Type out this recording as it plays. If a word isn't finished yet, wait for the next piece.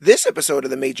This episode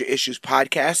of the Major Issues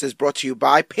Podcast is brought to you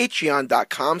by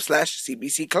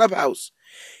patreon.com/CBC Clubhouse.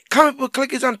 Comic Book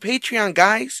Click is on Patreon,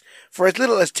 guys. For as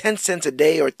little as 10 cents a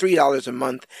day or $3 a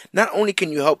month, not only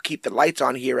can you help keep the lights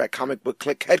on here at Comic Book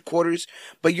Click headquarters,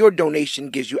 but your donation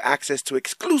gives you access to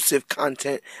exclusive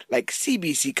content like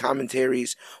CBC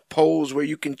commentaries, polls where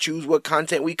you can choose what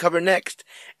content we cover next,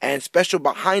 and special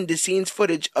behind-the-scenes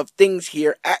footage of things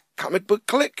here at Comic Book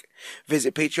Click.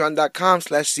 Visit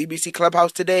patreon.com/CBC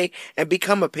Clubhouse today and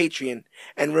become a Patreon.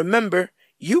 And remember,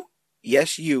 you,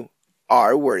 yes you,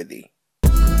 are worthy.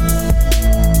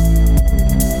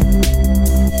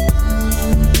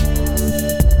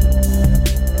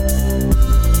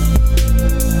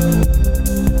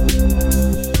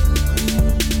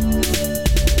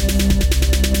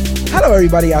 Hello,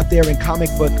 everybody out there in comic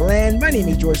book land. My name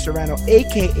is George Serrano,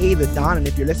 aka The Don, and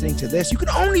if you're listening to this, you can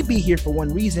only be here for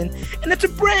one reason, and it's a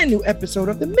brand new episode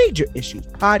of the Major Issues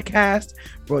Podcast,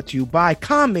 brought to you by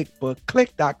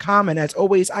comicbookclick.com. And as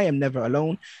always, I am never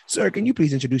alone. Sir, can you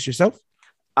please introduce yourself?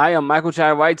 I am Michael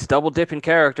Jai White's double dipping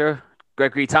character,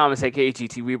 Gregory Thomas, aka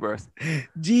GT Rebirth.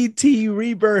 GT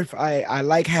Rebirth. I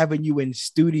like having you in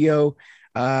studio.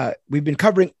 We've been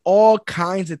covering all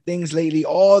kinds of things lately,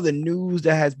 all the news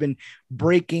that has been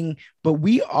breaking, but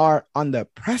we are on the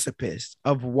precipice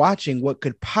of watching what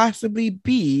could possibly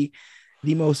be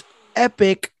the most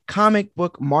epic comic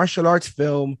book martial arts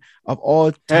film of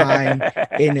all time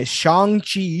in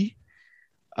Shang-Chi,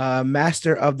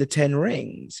 Master of the Ten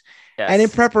Rings. Yes. And in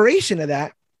preparation of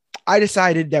that, I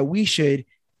decided that we should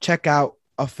check out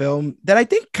a film that I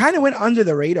think kind of went under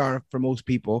the radar for most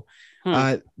people.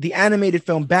 The animated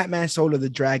film Batman Soul of the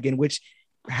Dragon, which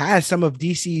has some of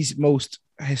DC's most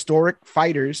historic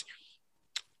fighters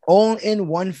all in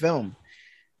one film.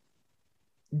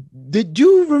 Did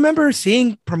you remember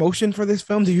seeing promotion for this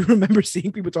film? Do you remember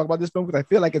seeing people talk about this film? Because I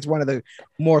feel like it's one of the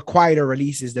more quieter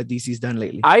releases that DC's done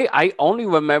lately. I only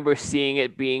remember seeing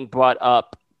it being brought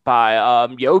up by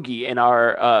Yogi in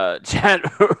our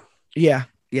chat room. Yeah.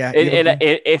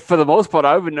 And for the most part,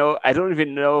 I don't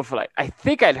even know if I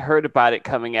think I'd heard about it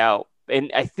coming out,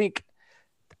 and I think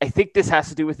this has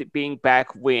to do with it being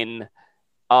back when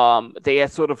they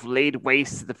had sort of laid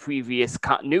waste to the previous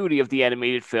continuity of the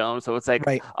animated film. So it's like,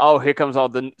 right. Oh, here comes all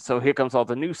the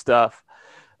new stuff.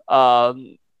 But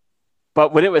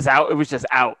when it was out, it was just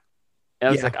out, and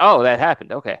I was like, oh, that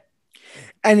happened. Okay.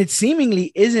 And it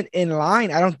seemingly isn't in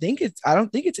line. I don't think it's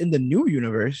in the new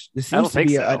universe. This seems to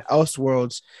be an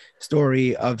Elseworlds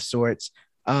story of sorts.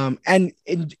 And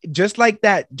just like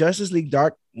that Justice League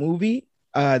Dark movie,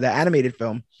 the animated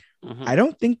film, I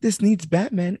don't think this needs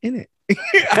Batman in it.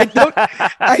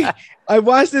 I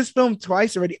watched this film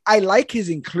twice already. I like his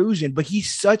inclusion, but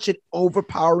he's such an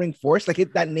overpowering force.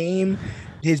 Like that name,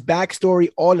 his backstory,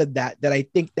 all of that I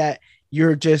think that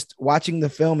you're just watching the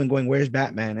film and going, where's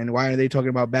Batman? And why are they talking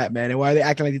about Batman? And why are they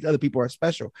acting like these other people are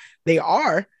special? They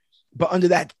are, but under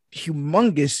that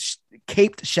humongous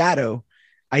caped shadow,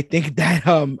 I think that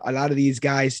a lot of these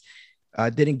guys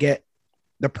didn't get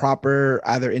the proper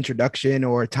either introduction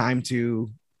or time to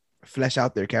flesh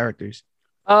out their characters.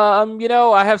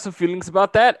 I have some feelings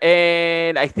about that,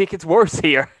 and I think it's worse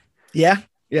here. Yeah.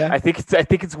 I think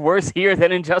it's worse here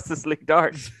than in Justice League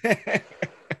Dark.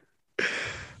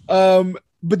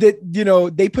 But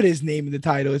they put his name in the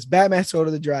title. It's Batman Soul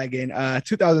of the Dragon,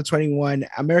 2021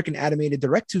 American animated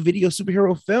direct-to-video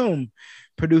superhero film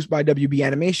produced by WB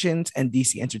Animations and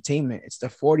DC Entertainment. It's the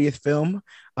 40th film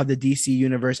of the DC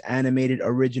Universe animated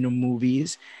original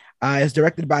movies. It's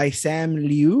directed by Sam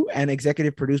Liu and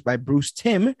executive produced by Bruce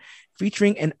Timm,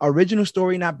 featuring an original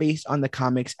story not based on the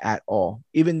comics at all,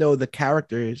 even though the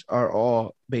characters are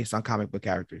all based on comic book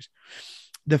characters.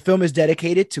 The film is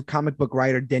dedicated to comic book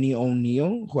writer Denny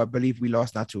O'Neil, who I believe we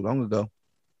lost not too long ago,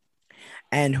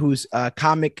 and whose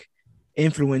comic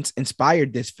influence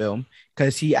inspired this film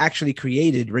because he actually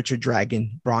created Richard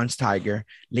Dragon, Bronze Tiger,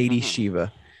 Lady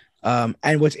Shiva.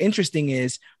 And what's interesting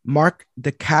is Mark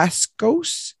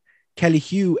Dacascos, Kelly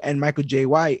Hu, and Michael Jai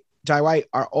White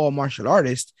are all martial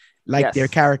artists, like their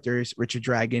characters, Richard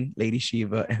Dragon, Lady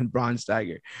Shiva, and Bronze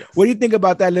Tiger. Yes. What do you think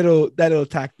about that little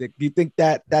tactic? Do you think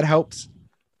that helps?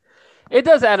 It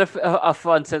does add a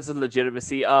fun sense of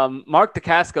legitimacy. Mark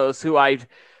Dacascos, who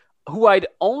I'd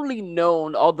only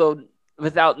known, although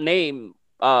without name,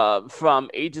 from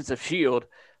Agents of S.H.I.E.L.D.,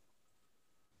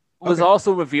 was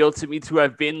also revealed to me to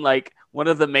have been like one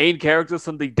of the main characters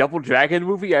from the Double Dragon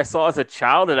movie I saw as a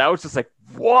child, and I was just like,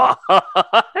 what?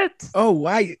 Oh,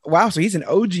 wow. So he's an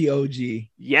OG.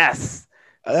 Yes.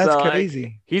 That's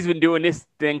crazy. He's been doing this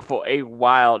thing for a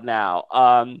while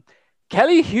now.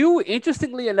 Kelly Hu,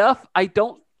 interestingly enough, I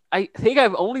don't I think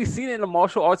I've only seen it in the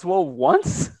martial arts world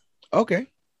once. Okay.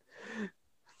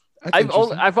 That's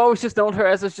interesting. I've always just known her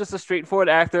as just a straightforward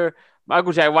actor.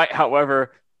 Michael J. White,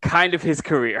 however, kind of his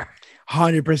career.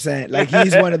 100%. Like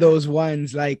he's one of those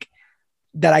ones like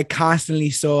that I constantly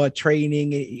saw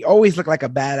training. He always looked like a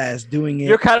badass doing it.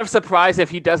 You're kind of surprised if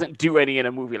he doesn't do any in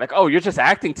a movie. Like, oh, you're just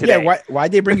acting today. Yeah,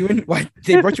 why'd they bring you in? Why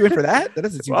they brought you in for that? That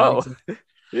doesn't seem Whoa.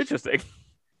 Interesting.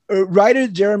 Writer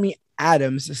Jeremy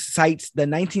Adams cites the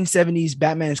 1970s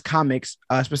Batman's comics,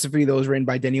 specifically those written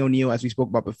by Denny O'Neil, as we spoke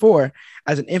about before,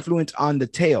 as an influence on the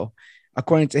tale.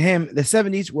 According to him, the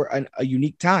 70s were a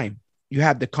unique time. You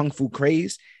have the Kung Fu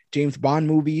craze, James Bond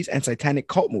movies, and satanic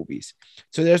cult movies.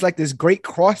 So there's like this great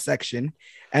cross section,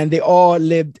 and they all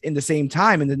lived in the same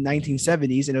time in the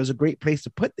 1970s, and it was a great place to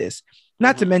put this.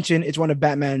 Not to mention, it's one of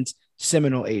Batman's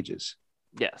seminal ages.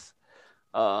 Yes.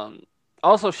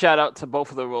 Also, shout out to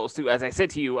both of the roles too. As I said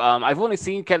to you, I've only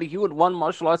seen Kelly Hu in one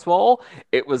martial arts role.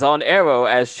 It was on Arrow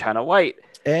as China White.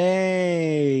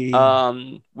 Hey.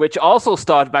 Which also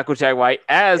starred Michael J. White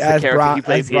as the character he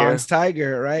plays as here. Bronze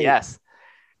Tiger, right? Yes.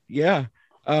 Yeah.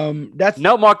 That's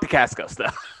no Mark Dacascos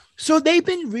though. So they've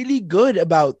been really good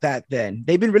about that then.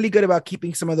 They've been really good about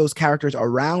keeping some of those characters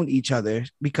around each other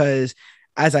because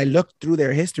as I look through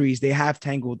their histories, they have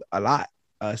tangled a lot.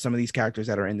 Some of these characters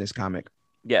that are in this comic.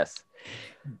 Yes.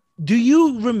 Do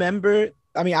you remember?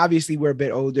 I mean, obviously we're a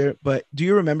bit older, but do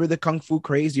you remember the Kung Fu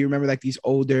craze? Do you remember like these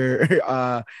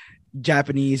older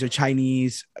Japanese or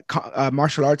Chinese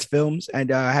martial arts films? And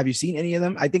have you seen any of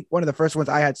them? I think one of the first ones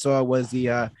I had saw was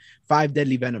the Five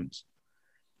Deadly Venoms.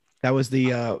 That was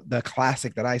the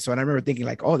classic that I saw, and I remember thinking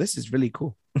like, "Oh, this is really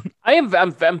cool." I'm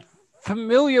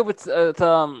familiar with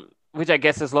which I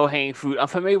guess is low hanging fruit. I'm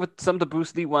familiar with some of the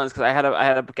Bruce Lee ones because I had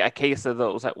a case of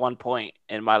those at one point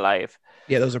in my life.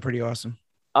 Yeah, those are pretty awesome.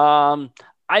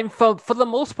 I'm for the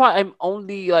most part, I'm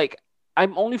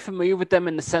only familiar with them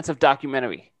in the sense of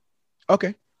documentary.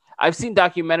 Okay. I've seen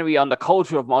documentary on the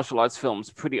culture of martial arts films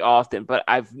pretty often, but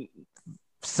I've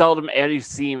seldom ever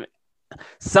seen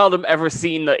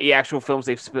the actual films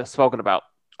they've spoken about.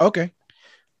 Okay.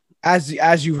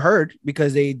 As you've heard,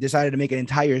 because they decided to make an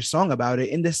entire song about it.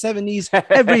 In the 70s,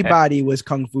 everybody was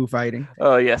kung fu fighting.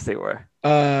 Oh, yes, they were.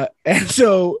 And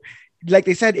so, like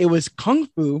they said, it was kung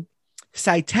fu,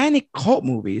 satanic cult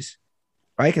movies,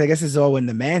 right? Because I guess it's all in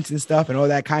the Manson stuff and all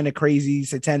that kind of crazy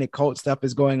satanic cult stuff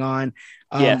is going on.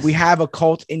 Yes. We have a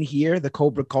cult in here, the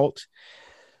Cobra Cult,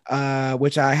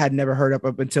 which I had never heard of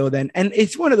up until then. And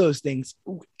it's one of those things.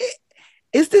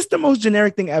 Is this the most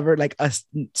generic thing ever? Like a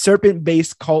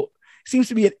serpent-based cult seems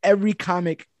to be in every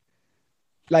comic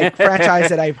like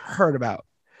franchise that I've heard about.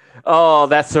 Oh,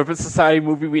 that Serpent Society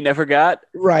movie we never got.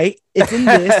 Right. It's in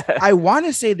this. I want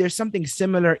to say there's something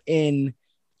similar in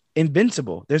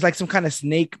Invincible. There's like some kind of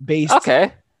snake-based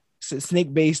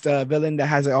villain that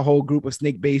has a whole group of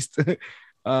snake-based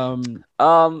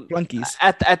flunkies.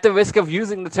 At the risk of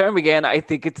using the term again, I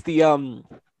think it's the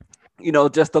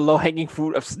just the low-hanging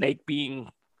fruit of Snake being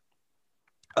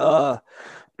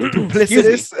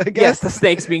duplicitous, I guess. Yes, the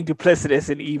snakes being duplicitous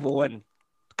and evil and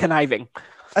conniving.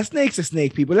 A snake's a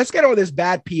snake, people. Let's get all this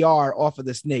bad PR off of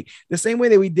the snake. The same way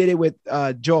that we did it with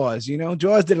Jaws.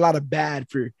 Jaws did a lot of bad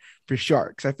for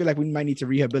sharks. I feel like we might need to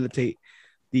rehabilitate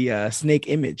the snake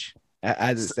image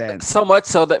as it stands. So much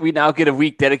so that we now get a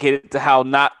week dedicated to how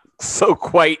not so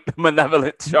quite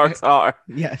malevolent sharks are.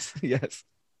 Yes.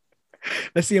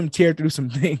 Let's see them tear through some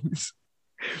things.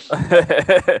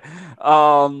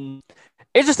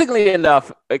 Interestingly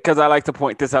enough, because I like to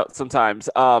point this out sometimes,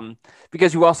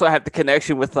 because you also have the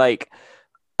connection with like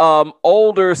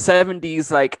older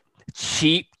 70s like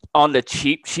cheap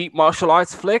martial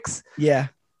arts flicks. Yeah.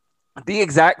 The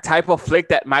exact type of flick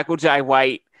that Michael J.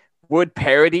 White would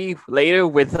parody later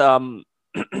with Black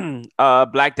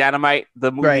Dynamite,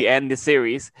 the movie, right, and the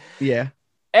series. Yeah.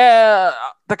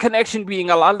 The connection being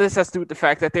a lot of this has to do with the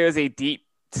fact that there is a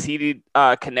deep-seated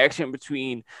connection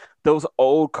between those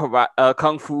old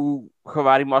kung fu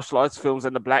karate martial arts films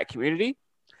and the Black community.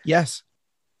 Yes.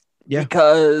 Yeah.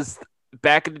 Because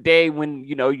back in the day when,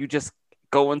 you just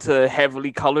go into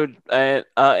heavily colored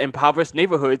impoverished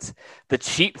neighborhoods, the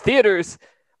cheap theaters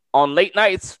on late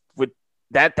nights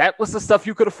that was the stuff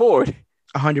you could afford.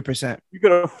 100%. You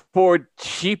could afford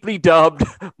cheaply dubbed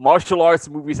martial arts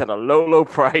movies at a low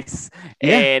price,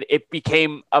 and it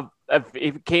became a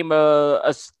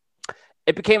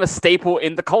staple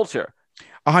in the culture.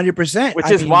 100%.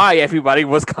 Which is why everybody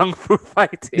was kung fu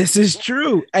fighting. This is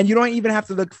true, and you don't even have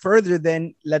to look further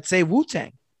than, let's say,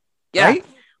 Wu-Tang, right?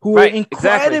 Who were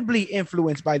incredibly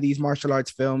influenced by these martial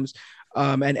arts films,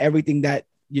 and everything that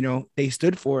they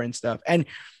stood for and stuff. And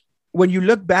when you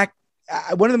look back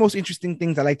one of the most interesting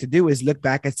things I like to do is look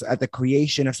back at the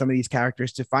creation of some of these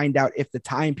characters to find out if the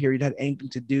time period had anything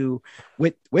to do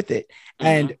with it. Mm-hmm.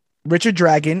 And Richard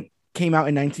Dragon came out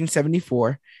in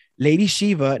 1974, Lady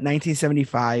Shiva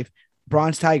 1975,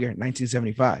 Bronze Tiger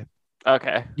 1975.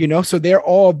 Okay. You know, so they're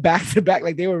all back to back,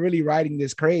 like they were really riding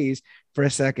this craze for a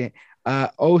second.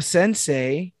 O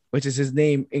Sensei, which is his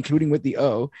name, including with the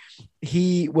O,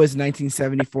 he was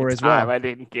 1974 as well. I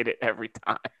didn't get it every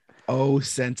time. Oh,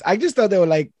 Sensei. I just thought they were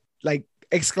like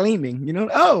exclaiming, you know,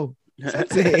 oh,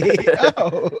 Sensei.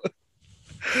 Oh.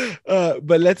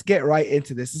 But let's get right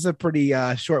into this. This is a pretty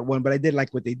short one, but I did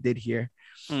like what they did here.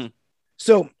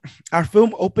 So our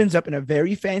film opens up in a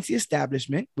very fancy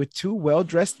establishment with two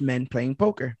well-dressed men playing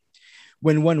poker.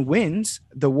 When one wins,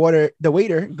 the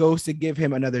waiter goes to give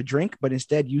him another drink, but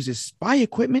instead uses spy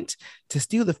equipment to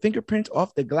steal the fingerprint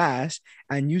off the glass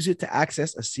and use it to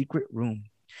access a secret room.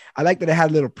 I like that it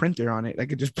had a little printer on it.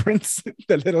 Like it just prints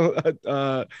the little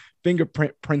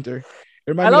fingerprint printer. It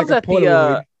reminds me like a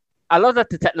Polaroid. I love that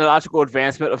the technological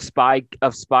advancement of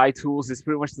spy tools is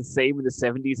pretty much the same in the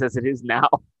 70s as it is now.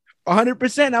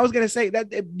 100%. I was going to say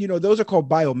that, you know, those are called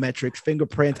biometrics,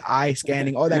 fingerprint, eye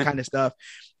scanning, all that kind of stuff.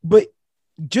 But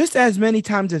just as many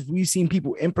times as we've seen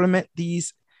people implement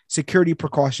these security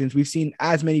precautions, we've seen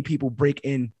as many people break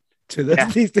in to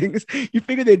these things. You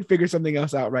figure they'd figure something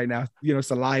else out right now, you know,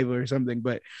 saliva or something.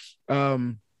 But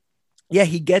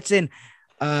he gets in.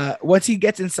 Once he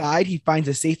gets inside, he finds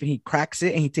a safe and he cracks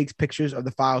it and he takes pictures of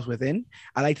the files within.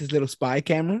 I like his little spy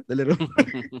camera, the little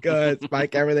spy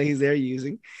camera that he's there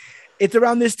using. It's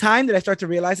around this time that I start to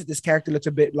realize that this character looks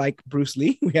a bit like Bruce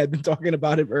Lee. We had been talking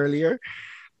about him earlier.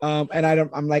 And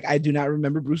I do not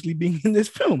remember Bruce Lee being in this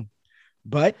film,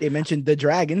 but they mentioned the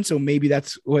dragon. So maybe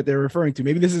that's what they're referring to.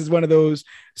 Maybe this is one of those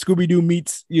Scooby-Doo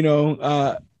meets, you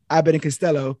know, Abbott and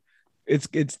Costello. It's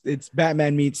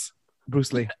Batman meets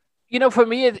Bruce Lee. You know, for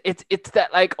me, it's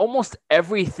that like almost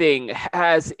everything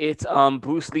has its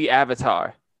Bruce Lee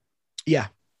avatar. Yeah,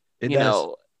 it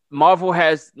does.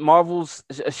 Marvel's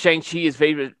Shang-Chi is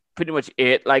pretty much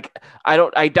it. Like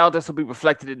I doubt this will be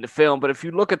reflected in the film, but if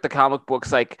you look at the comic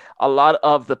books, like a lot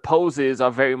of the poses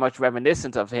are very much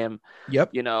reminiscent of him. Yep.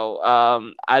 You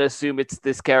know, I'd assume it's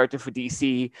this character for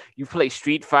DC. You play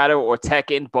Street Fighter or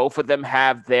Tekken, both of them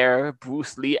have their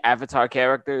Bruce Lee avatar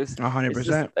characters.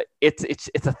 100%. It's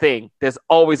a thing. There's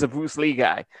always a Bruce Lee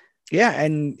guy. Yeah,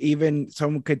 and even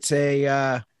someone could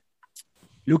say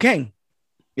Liu Kang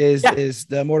is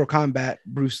the Mortal Kombat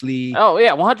Bruce Lee. Oh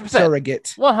yeah, 100%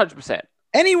 surrogate. 100%.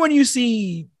 Anyone you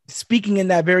see speaking in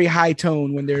that very high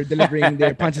tone when they're delivering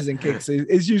their punches and kicks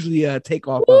is usually a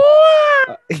takeoff.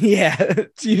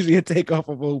 It's usually a takeoff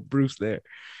of old Bruce there.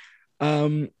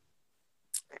 When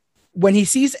he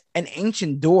sees an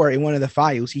ancient door in one of the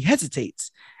files, he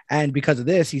hesitates. And because of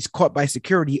this, he's caught by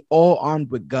security, all armed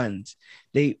with guns.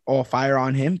 They all fire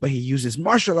on him, but he uses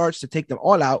martial arts to take them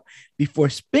all out before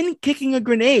spin kicking a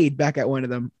grenade back at one of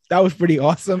them. That was pretty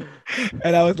awesome.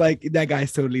 And I was like, that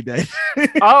guy's totally dead.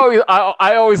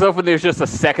 I always hope when there's just a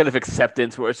second of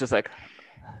acceptance where it's just like,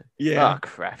 oh,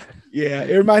 crap. Yeah,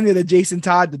 it reminds me of the Jason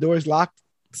Todd, the door's locked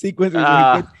sequence.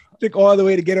 He took all the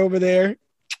way to get over there.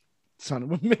 Son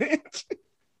of a bitch.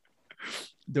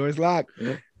 Door's locked.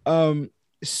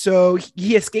 So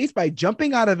he escapes by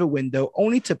jumping out of a window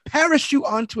only to parachute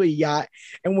onto a yacht.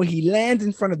 And when he lands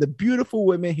in front of the beautiful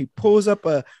women, he pulls up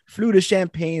a flute of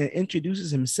champagne and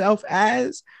introduces himself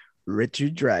as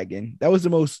Richard Dragon. That was the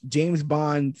most James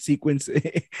Bond sequence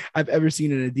I've ever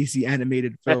seen in a DC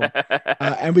animated film.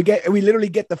 And we literally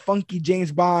get the funky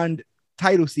James Bond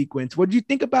title sequence. What do you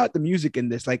think about the music in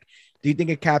this? Like, do you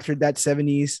think it captured that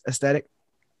 70s aesthetic?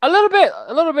 A little bit.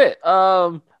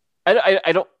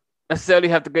 I don't necessarily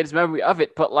have the greatest memory of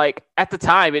it, but like at the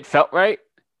time it felt right.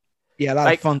 Yeah, a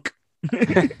lot of funk.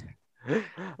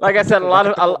 Like I said, a lot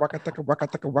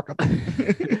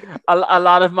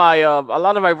of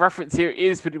my reference here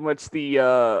is pretty much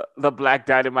the Black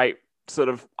Dynamite sort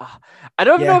of. I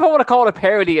don't even know if I want to call it a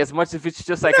parody as much as it's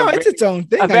just like it's its own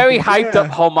thing. A very hyped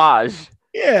up homage.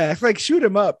 Yeah, it's like Shoot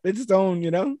 'em Up. It's its own,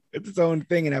 it's its own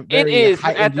thing in a very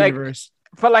heightened universe.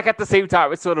 But like at the same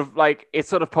time, it sort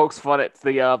of pokes fun at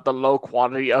the low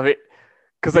quality of it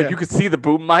because like you could see the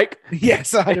boom mic.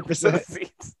 Yes,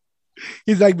 100%.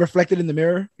 He's like reflected in the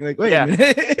mirror. You're like, wait a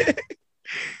minute.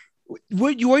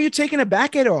 Were you taken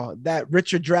aback at all that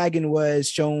Richard Dragon was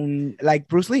shown like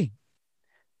Bruce Lee?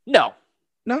 No,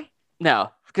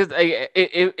 because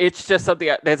it's just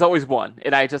something. There's always one,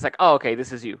 and I just like, oh, okay,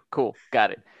 this is you. Cool,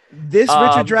 got it. This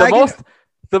Richard Dragon.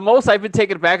 The most I've been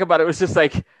taken aback about it was just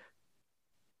like.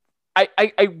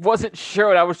 I wasn't sure,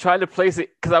 and I was trying to place it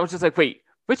because I was just like, wait,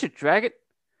 Richard Dragon?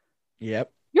 Yep.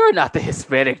 You're not the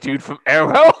Hispanic dude from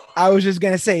Arrow. I was just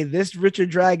gonna say this Richard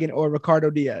Dragon or Ricardo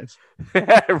Diaz.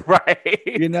 Right.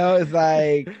 You know, it's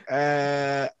like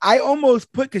I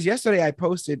almost put because yesterday I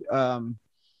posted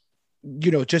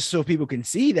just so people can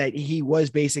see that he was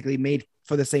basically made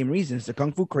for the same reasons, the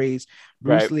Kung Fu craze,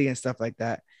 Bruce Lee and stuff like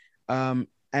that.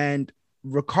 And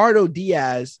Ricardo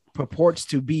Diaz purports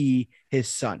to be his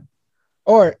son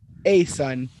or a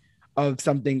son of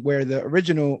something where the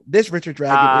original, this Richard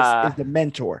Dragon is the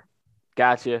mentor.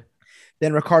 Gotcha.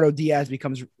 Then Ricardo Diaz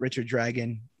becomes Richard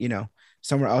Dragon,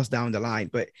 somewhere else down the line.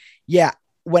 But yeah,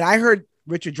 when I heard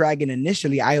Richard Dragon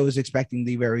initially, I was expecting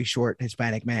the very short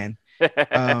Hispanic man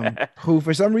who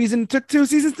for some reason took 2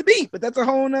 seasons to beat, but that's a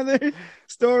whole nother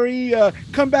story.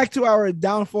 Come back to our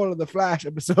Downfall of the Flash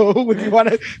episode if you want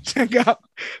to check out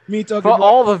me talking for about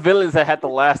all the villains that had the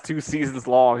last 2 seasons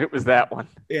long. It was that one.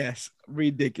 Yes,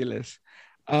 ridiculous.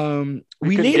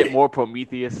 We couldn't get more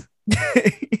Prometheus.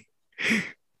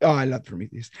 Oh, I love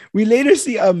Prometheus. We later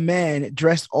see a man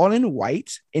dressed all in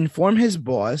white inform his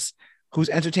boss, who's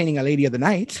entertaining a lady of the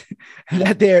night,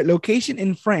 that their location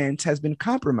in France has been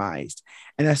compromised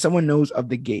and that someone knows of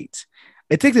the gate.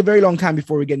 It takes a very long time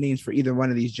before we get names for either one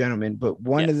of these gentlemen, but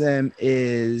one of them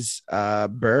is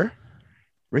Burr.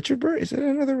 Richard Burr? Is it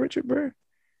another Richard Burr?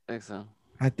 I think so.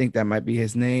 I think that might be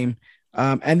his name.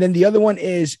 And then the other one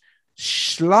is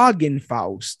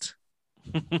Schlagenfaust.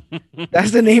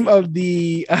 That's the name of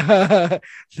the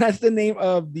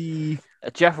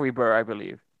Jeffrey Burr, I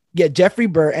believe. Yeah, Jeffrey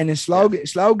Burr and his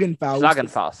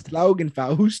Schlagenfaust.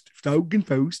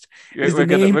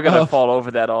 We're gonna fall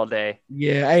over that all day.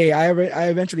 Yeah, I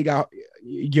eventually got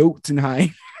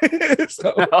Jotunheim.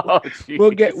 So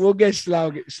we'll get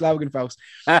Schlagenfaust.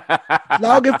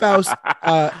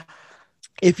 Schlagenfaust.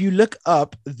 If you look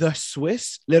up the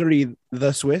Swiss, literally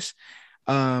the Swiss,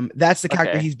 that's the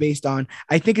character he's based on.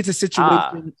 I think it's a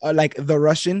situation like The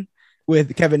Russian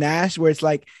with Kevin Nash, where it's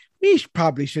like we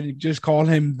probably should just call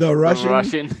him the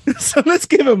Russian. So let's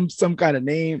give him some kind of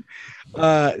name.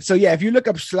 So yeah, if you look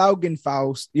up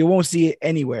Schlagenfaust, you won't see it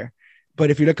anywhere.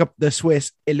 But if you look up the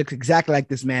Swiss, it looks exactly like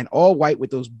this man, all white with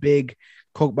those big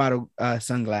Coke bottle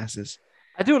sunglasses.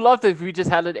 I do love that if we just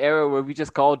had an era where we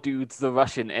just called dudes the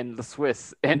Russian and the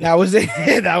Swiss, and that was it.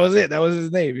 That was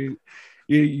his name.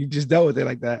 You just dealt with it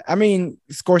like that. I mean,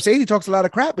 Scorsese talks a lot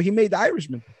of crap, but he made The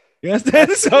Irishman. You understand?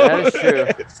 That is true.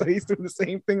 So he's doing the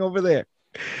same thing over there.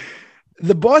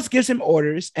 The boss gives him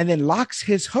orders and then locks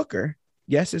his hooker.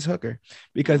 Yes, his hooker,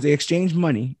 because they exchange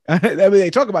money. I mean, they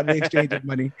talk about the exchange of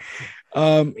money.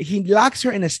 He locks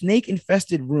her in a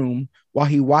snake-infested room while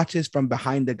he watches from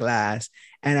behind the glass,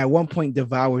 and at one point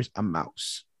devours a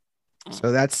mouse.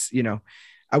 So that's,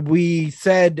 we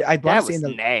said that was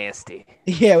nasty.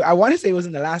 Yeah, I want to say it was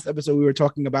in the last episode we were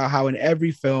talking about how in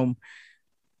every film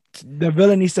the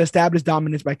villain needs to establish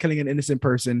dominance by killing an innocent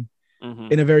person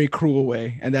in a very cruel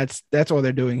way, and that's all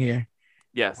they're doing here.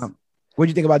 Yes. What do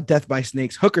you think about Death by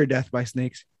Snakes? Hooker Death by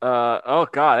Snakes. Oh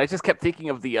god, I just kept thinking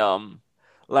of the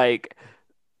like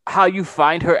how you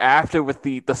find her after with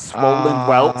the swollen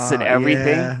welts and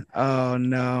everything. Yeah. Oh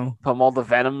no, from all the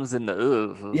venoms and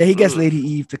the he gets Lady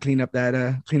Eve to clean up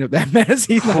that mess.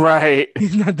 He's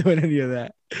not doing any of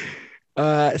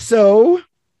that. So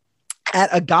at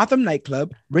a Gotham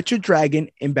nightclub, Richard Dragon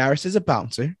embarrasses a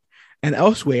bouncer, and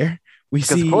elsewhere we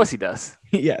see, of course he does.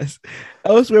 Yes,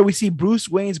 elsewhere we see Bruce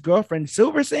Wayne's girlfriend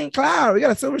Silver St. Cloud. We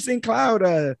got a Silver St.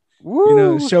 Cloud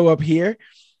show up here.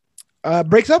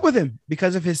 Breaks up with him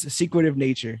because of his secretive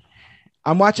nature.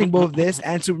 I'm watching both this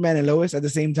and Superman and Lois at the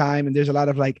same time, and there's a lot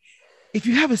of like, if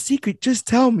you have a secret, just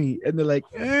tell me. And they're like,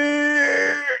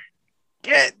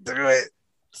 can't do it.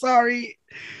 Sorry.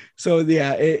 So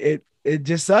yeah, it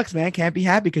just sucks, man. Can't be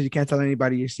happy because you can't tell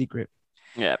anybody your secret.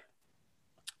 Yeah.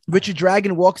 Richard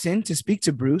Dragon walks in to speak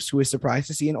to Bruce, who is surprised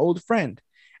to see an old friend.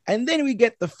 And then we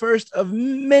get the first of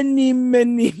many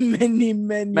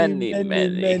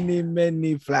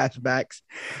flashbacks.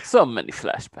 So many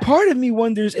flashbacks. Part of me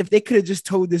wonders if they could have just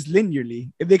told this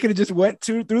linearly. If they could have just went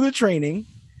through the training,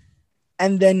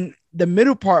 and then the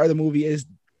middle part of the movie is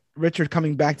Richard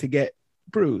coming back to get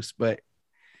Bruce. But,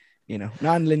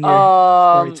 non-linear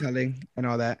storytelling and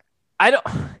all that. I don't...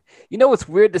 You know what's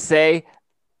weird to say?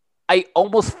 I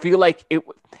almost feel like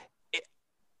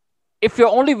if you're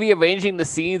only rearranging the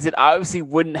scenes, it obviously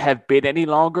wouldn't have been any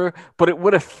longer, but it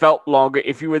would have felt longer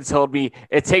if you had told me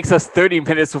it takes us 30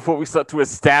 minutes before we start to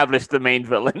establish the main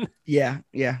villain. Yeah,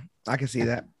 I can see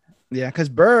that. Yeah, because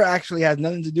Burr actually has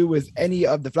nothing to do with any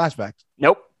of the flashbacks.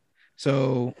 Nope.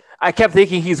 So I kept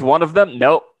thinking he's one of them.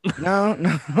 Nope.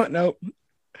 No.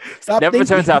 Stop Never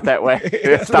thinking. turns out that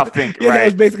way. Stop thinking. Yeah, that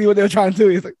was Right. basically what they were trying to do.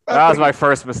 He's like, That was my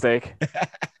first mistake.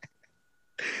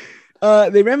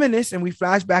 They reminisce and we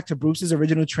flash back to Bruce's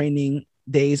original training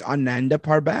days on Nanda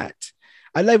Parbat.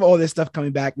 I love all this stuff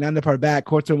coming back. Nanda Parbat,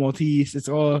 Corto Maltese. It's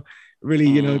all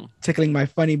really, tickling my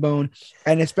funny bone.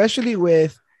 And especially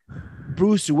with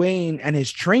Bruce Wayne and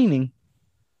his training,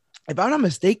 if I'm not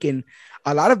mistaken,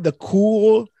 a lot of the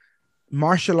cool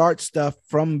martial arts stuff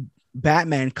from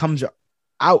Batman comes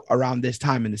out around this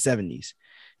time in the 70s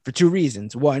for two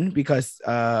reasons. One, because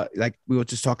like we were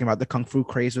just talking about, the kung fu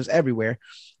craze was everywhere.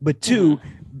 But two,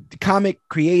 the comic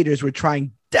creators were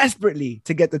trying desperately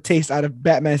to get the taste out of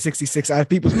Batman 66 out of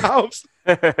people's mouths.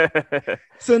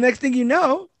 So next thing you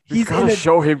know, he's gonna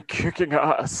show him kicking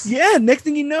ass. Yeah, next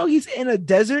thing you know, he's in a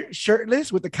desert,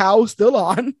 shirtless, with the cowl still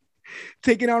on,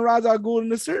 taking on Ra's al Ghul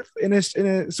in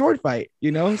a sword fight.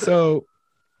 So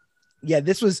yeah,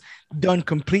 this was done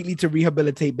completely to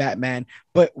rehabilitate Batman.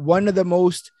 But one of the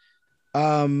most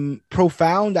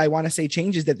profound, I want to say,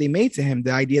 changes that they made to him,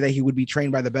 the idea that he would be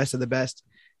trained by the best of the best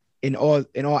in all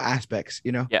aspects.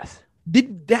 Yes.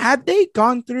 Had they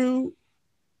gone through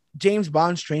James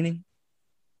Bond's training,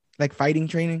 like fighting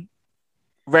training?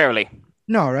 Rarely.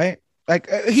 No, right? Like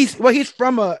he's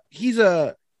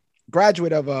a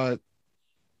graduate of a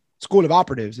school of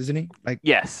operatives, isn't he? Like,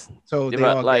 yes. So they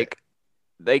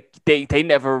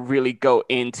never really go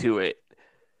into it.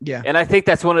 Yeah. And I think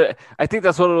that's one of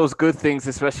those good things,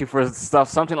 especially for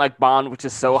something like Bond, which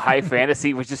is so high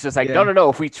fantasy, which is just like, no.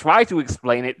 If we try to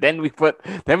explain it, then we put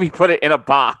it in a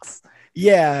box.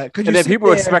 Yeah, and then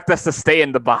people expect us to stay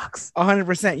in the box.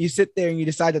 100%. You sit there and you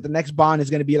decide that the next Bond is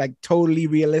going to be like totally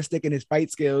realistic in his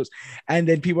fight skills, and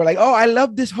then people are like, "Oh, I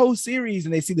love this whole series,"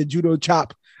 and they see the judo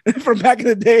chop from back in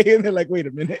the day, and they're like, "Wait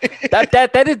a minute."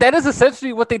 that is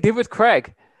essentially what they did with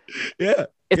Craig. Yeah,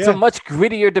 it's a much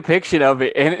grittier depiction of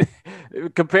it, and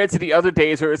compared to the other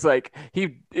days where it's like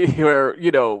like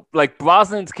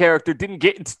Brosnan's character didn't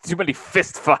get into too many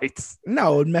fist fights.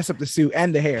 No, it would mess up the suit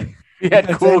and the hair. He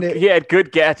had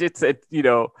good gadgets and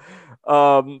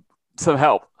some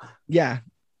help. Yeah.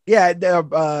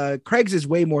 Craig's is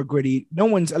way more gritty. No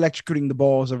one's electrocuting the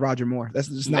balls of Roger Moore. That's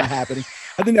just not happening.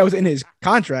 I think that was in his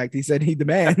contract. He said he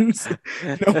demands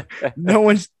no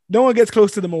one gets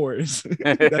close to the Moors.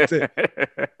 That's it.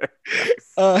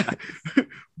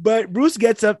 But Bruce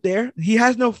gets up there. He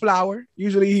has no flower.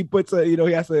 Usually he puts he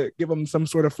has to give him some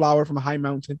sort of flower from a high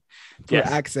mountain for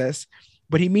access.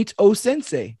 But he meets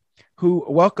O-Sensei, who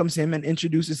welcomes him and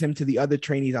introduces him to the other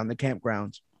trainees on the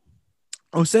campgrounds.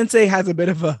 O-Sensei has a bit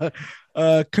of a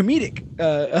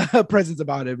comedic presence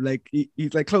about him. Like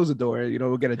he's like, close the door,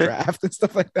 we'll get a draft and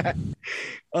stuff like that.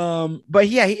 But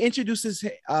yeah, he introduces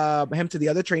him to the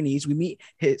other trainees. We meet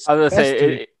his. I was gonna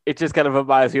say it just kind of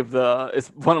reminds me of it's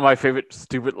one of my favorite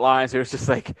stupid lines. It was just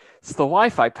like, it's the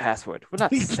Wi-Fi password. We're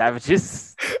not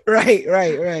savages. Right.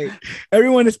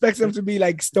 Everyone expects them to be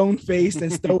like stone faced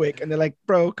and stoic, and they're like,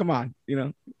 bro, come on,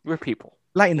 we're people.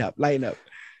 Lighten up.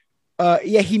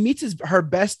 He meets his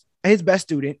best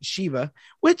student, Shiva,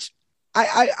 which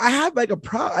I have like a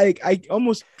problem. I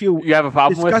almost feel you have a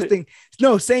problem disgusting. with it?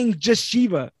 No, saying just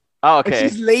Shiva. Oh, okay. Like,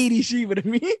 she's Lady Shiva to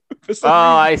me. For some reason.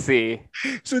 I see.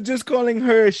 So just calling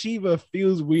her Shiva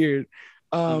feels weird.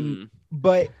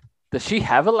 But does she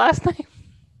have a last name?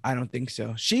 I don't think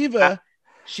so. Shiva's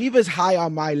high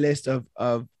on my list of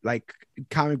like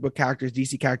comic book characters,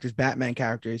 DC characters, Batman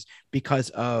characters,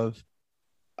 because of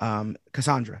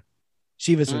Cassandra.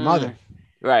 Shiva's her mother.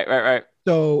 Right.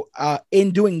 So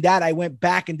in doing that, I went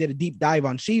back and did a deep dive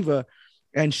on Shiva,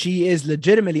 and she is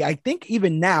legitimately, I think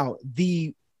even now,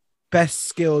 the best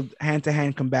skilled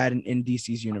hand-to-hand combatant in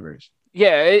DC's universe.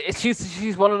 Yeah,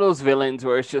 she's one of those villains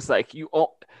where it's just like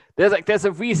there's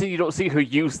a reason you don't see her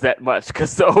use that much,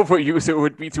 because the overuser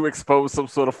would be to expose some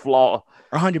sort of flaw.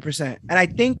 100%. And I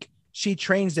think she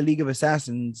trains the League of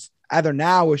Assassins either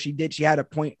now or she had a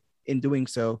point in doing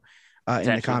so in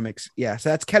the comics. Yeah, so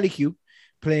that's Kelly Hu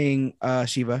playing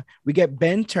Shiva. We get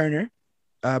Ben Turner,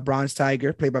 Bronze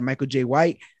Tiger, played by Michael J.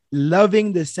 White.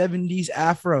 Loving the 70s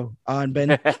afro on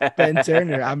Ben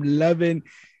Turner. I'm loving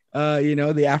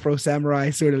the Afro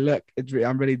samurai sort of look.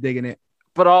 I'm really digging it.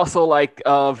 But also like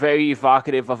very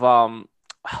evocative of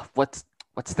what's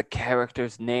the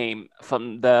character's name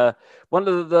from one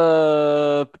of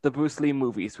the Bruce Lee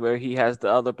movies where he has the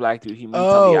other black dude he meets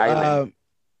on the island.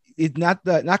 It's not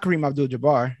Kareem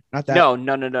Abdul-Jabbar. Not that. No.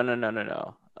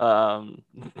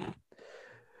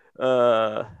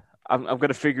 I'm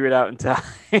gonna figure it out in time.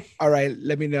 All right,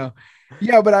 let me know.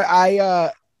 Yeah, but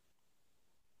I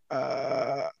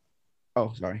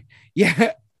oh, sorry.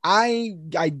 Yeah, I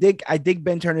dig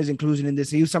Ben Turner's inclusion in this.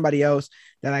 He was somebody else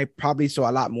that I probably saw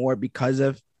a lot more because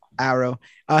of Arrow.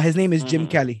 His name is Jim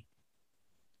Kelly.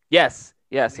 Yes.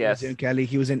 Jim Kelly.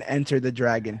 He was in Enter the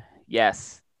Dragon.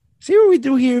 Yes. See what we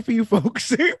do here for you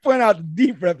folks. Point out the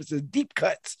deep references, deep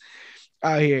cuts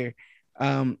out here.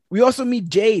 We also meet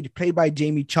Jade, played by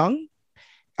Jamie Chung.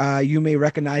 You may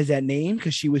recognize that name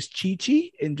because she was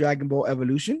Chi-Chi in Dragon Ball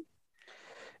Evolution.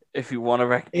 If you want to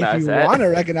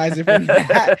recognize it from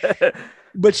that.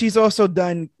 But she's also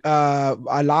done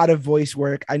a lot of voice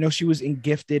work. I know she was in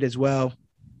Gifted as well.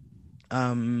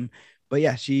 But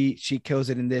yeah, she kills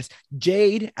it in this.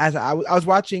 Jade, as I was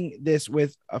watching this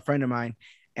with a friend of mine,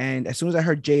 and as soon as I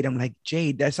heard Jade, I'm like,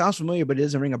 Jade, that sounds familiar, but it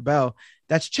doesn't ring a bell.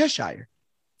 That's Cheshire.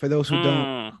 For those who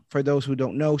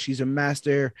don't know, she's a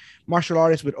master martial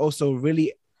artist, but also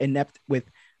really inept with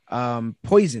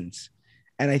poisons.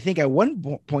 And I think at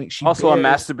one point she also a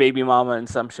master baby mama in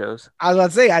some shows. I was about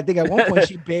to say, I think at one point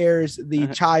she bears the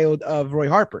child of Roy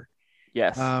Harper.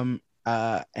 Yes.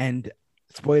 And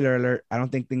spoiler alert, I don't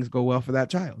think things go well for that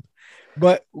child.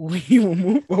 But we will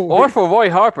move forward. Or for Roy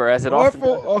Harper, as it often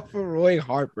does. Or for Roy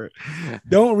Harper.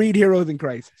 Don't read Heroes in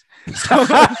Crisis.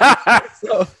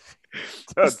 So,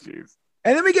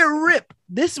 and then we get Rip.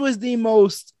 This was the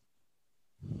most,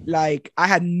 like, I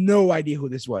had no idea who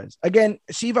this was. Again,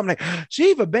 Shiva, I'm like,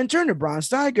 Shiva, Ben Turner, Bronze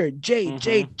Tiger,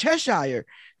 Jade, Cheshire,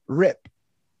 Rip.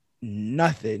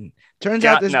 Nothing. Turns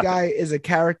out this guy is a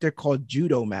character called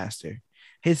Judo Master.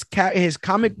 His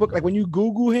comic book, like when you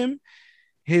Google him,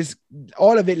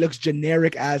 all of it looks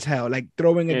generic as hell, like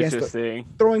throwing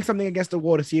something against the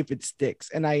wall to see if it sticks.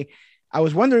 And I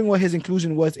was wondering what his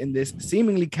inclusion was in this,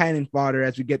 seemingly canon fodder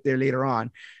as we get there later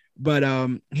on. But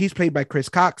he's played by Chris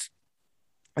Cox.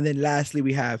 And then lastly,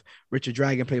 we have Richard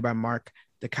Dragon, played by Mark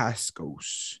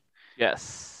Dacascos.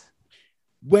 Yes.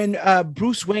 When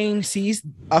Bruce Wayne sees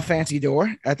a fancy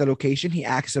door at the location, he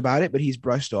asks about it, but he's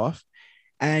brushed off.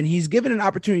 And he's given an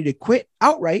opportunity to quit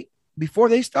outright before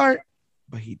they start,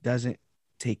 but he doesn't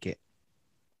take it.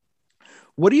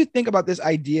 What do you think about this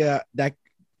idea that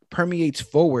permeates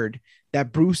forward,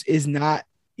 that Bruce is not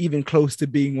even close to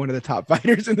being one of the top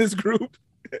fighters in this group?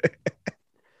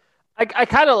 I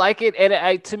kind of like it,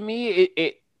 and to me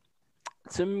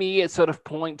it sort of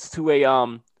points to a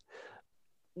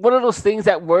one of those things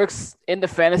that works in the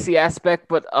fantasy aspect,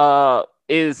 but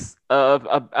is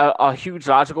a huge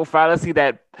logical fallacy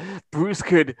that Bruce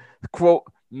could, quote,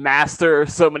 master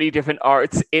so many different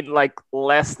arts in like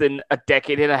less than a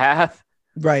decade and a half.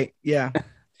 Right. Yeah.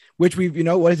 Which we've,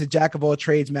 what is it? Jack of all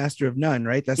trades, master of none,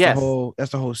 right? That's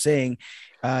the whole saying.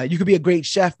 You could be a great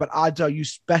chef, but odds are you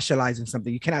specialize in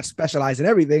something. You cannot specialize in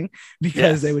everything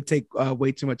because they would take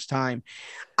way too much time.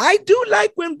 I do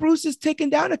like when Bruce is taking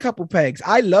down a couple pegs.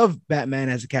 I love Batman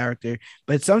as a character,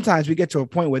 but sometimes we get to a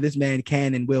point where this man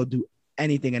can and will do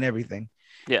anything and everything.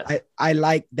 Yeah. I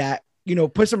like that.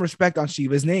 Put some respect on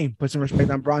Shiva's name, put some respect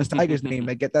on Bronze Tiger's name,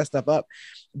 like get that stuff up.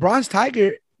 Bronze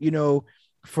Tiger,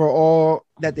 for all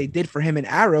that they did for him in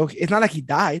Arrow, it's not like he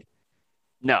died.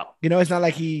 No. It's not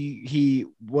like he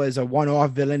was a one-off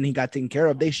villain. He got taken care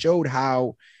of. They showed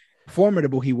how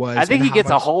formidable he was. I think he gets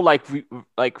a whole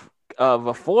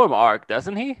reform arc,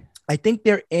 doesn't he? I think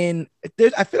I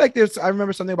feel like I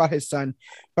remember something about his son,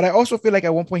 but I also feel like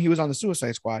at one point he was on the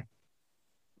Suicide Squad.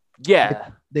 Yeah.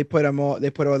 They put all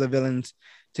the villains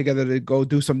together to go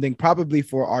do something, probably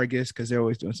for Argus, because they're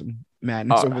always doing some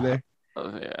madness over there.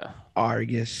 Yeah.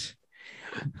 Argus.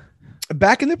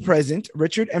 Back in the present,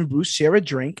 Richard and Bruce share a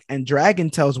drink, and Dragon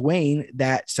tells Wayne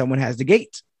that someone has the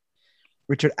gate.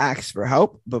 Richard asks for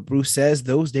help, but Bruce says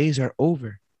those days are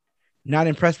over. Not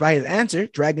impressed by his answer,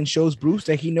 Dragon shows Bruce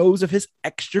that he knows of his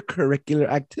extracurricular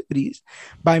activities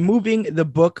by moving the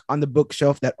book on the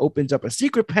bookshelf that opens up a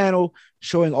secret panel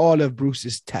showing all of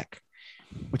Bruce's tech,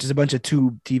 which is a bunch of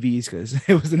tube TVs because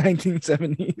it was the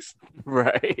 1970s.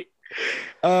 Right.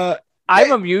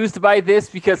 I'm amused by this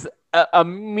because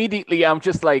immediately I'm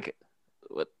just like,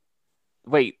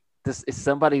 wait, is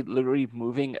somebody literally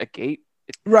moving a gate?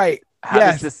 Right. How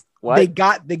does this? What? They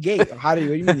got the gate. What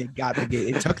do you mean they got the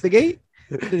gate? They took the gate?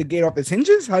 Did the gate off its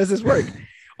hinges? How does this work?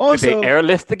 Also, did they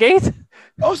airlift the gate?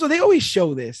 Also, they always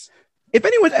show this. If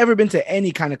anyone's ever been to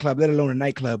any kind of club, let alone a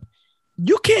nightclub,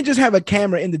 you can't just have a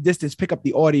camera in the distance pick up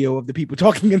the audio of the people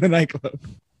talking in the nightclub.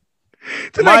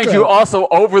 Mind you, also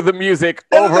over the music,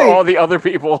 over all the other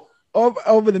people.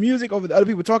 Over the music, over the other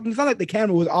people talking. It's not like the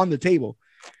camera was on the table.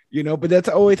 But that's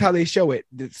always how they show it.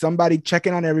 Somebody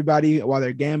checking on everybody while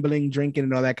they're gambling, drinking,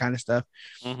 and all that kind of stuff.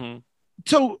 Mm-hmm.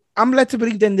 So I'm led to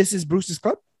believe then this is Bruce's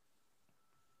club?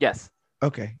 Yes.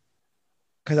 Okay.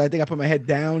 Because I think I put my head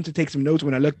down to take some notes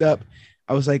when I looked up.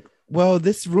 I was like, Well,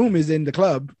 this room is in the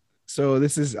club, so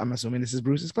I'm assuming this is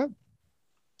Bruce's club.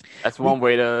 That's one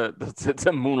way to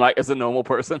moonlight as a normal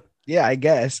person. Yeah, I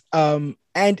guess.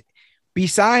 And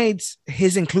besides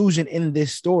his inclusion in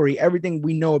this story, everything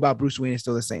we know about Bruce Wayne is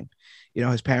still the same. You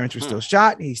know, his parents were still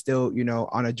shot. He's still,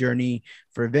 on a journey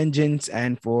for vengeance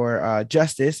and for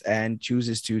justice, and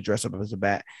chooses to dress up as a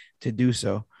bat to do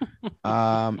so.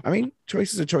 I mean,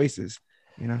 choices are choices.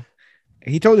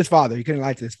 He told his father he couldn't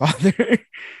lie to his father.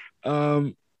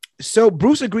 So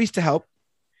Bruce agrees to help,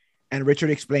 and Richard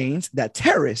explains that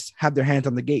terrorists have their hands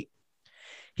on the gate.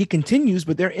 He continues,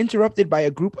 but they're interrupted by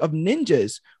a group of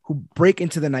ninjas who break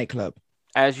into the nightclub.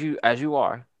 As you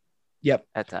are. Yep.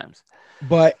 At times.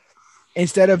 But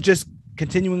instead of just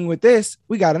continuing with this,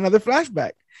 we got another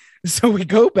flashback. So we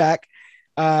go back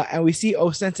and we see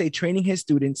O-Sensei training his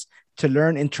students to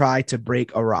learn and try to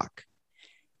break a rock.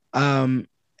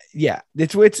 Yeah,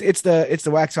 it's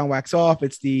the wax on, wax off.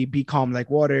 It's the be calm like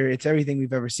water. It's everything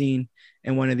we've ever seen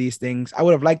in one of these things. I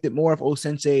would have liked it more if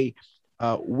O-Sensei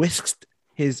whisked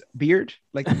his beard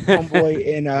like homeboy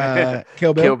in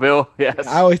Kill Bill. Kill Bill, yes.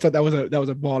 I always thought that was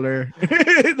a baller.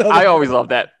 I always love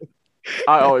that.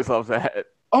 I always love that.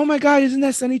 Oh my God, isn't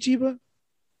that Sonny Chiba?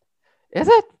 Is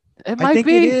it? It might be. I think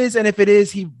it is, and if it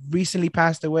is, he recently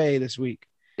passed away this week.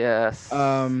 Yes.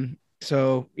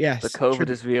 So yes, the COVID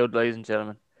is real, ladies and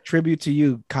gentlemen. Tribute to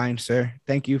you, kind sir.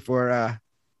 Thank you for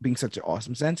being such an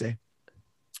awesome sensei.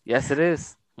 Yes, it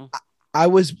is. I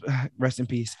was rest in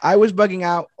peace. I was bugging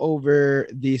out over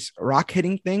this rock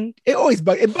hitting thing. It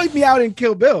bugged me out in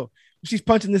Kill Bill. She's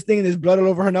punching this thing and there's blood all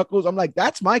over her knuckles. I'm like,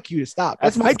 that's my cue to stop.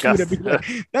 That's my disgusting. Cue to be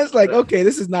like, that's like, okay,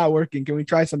 this is not working. Can we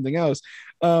try something else?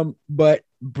 But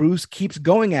Bruce keeps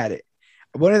going at it.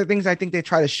 One of the things I think they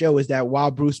try to show is that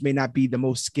while Bruce may not be the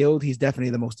most skilled, he's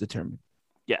definitely the most determined.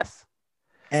 Yes.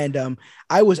 And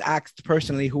I was asked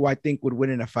personally who I think would win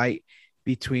in a fight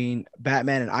between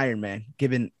Batman and Iron Man,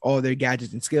 given all their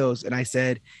gadgets and skills. And I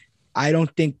said, I don't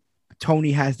think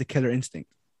Tony has the killer instinct.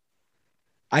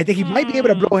 I think he might be able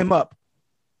to blow him up.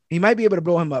 He might be able to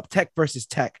blow him up, tech versus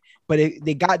tech. But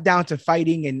they got down to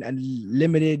fighting and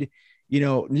limited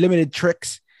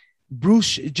tricks.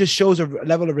 Bruce just shows a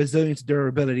level of resilience,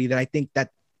 durability that I think that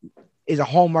is a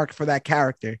hallmark for that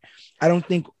character. I don't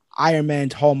think Iron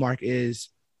Man's hallmark is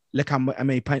look how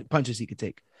many punches he could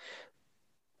take.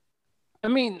 I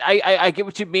mean, I get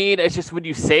what you mean. It's just when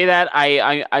you say that,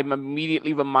 I'm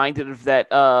immediately reminded of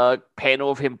that panel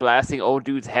of him blasting old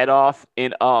dude's head off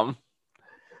in what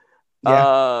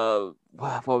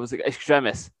was it?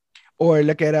 Extremis. Or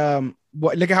look at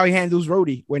how he handles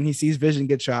Rhodey when he sees Vision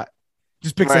get shot.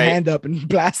 Just picks a hand up and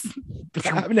blasts.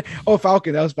 Oh,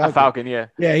 Falcon. That was Falcon. Falcon, yeah.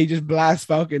 Yeah, he just blasts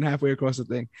Falcon halfway across the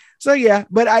thing. So, yeah,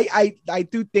 but I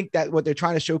do think that what they're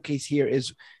trying to showcase here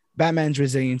is Batman's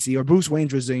resiliency or Bruce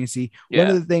Wayne's resiliency. Yeah.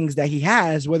 One of the things that he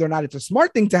has, whether or not it's a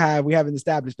smart thing to have, we haven't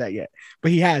established that yet, but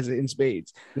he has it in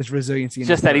spades, this resiliency.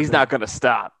 Just that he's not going to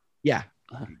stop. Yeah.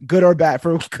 Good or bad.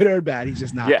 For good or bad, he's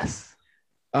just not. Yes.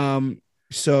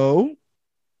 So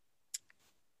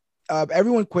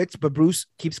everyone quits, but Bruce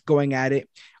keeps going at it.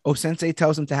 O-Sensei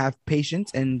tells him to have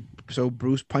patience, and so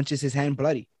Bruce punches his hand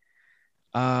bloody.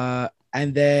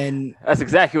 And then that's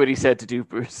exactly what he said to do,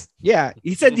 Bruce. Yeah,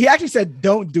 he actually said,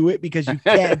 "Don't do it because you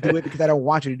can't do it because I don't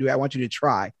want you to do it. I want you to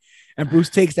try." And Bruce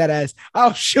takes that as,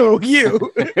 "I'll show you."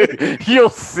 You'll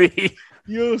see.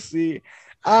 You'll see.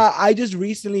 I just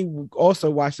recently also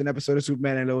watched an episode of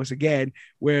Superman and Lois again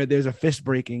where there's a fist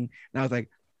breaking, and I was like,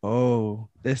 "Oh,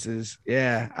 this is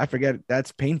I forget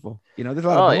that's painful." There's a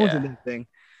lot of bones in that thing,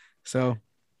 so.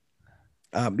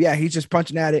 He's just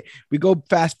punching at it. We go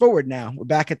fast forward now. We're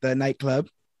back at the nightclub,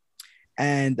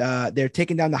 and they're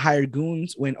taking down the hired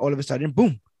goons when all of a sudden,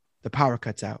 boom, the power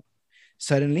cuts out.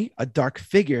 Suddenly, a dark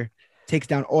figure takes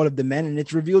down all of the men, and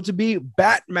it's revealed to be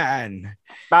Batman.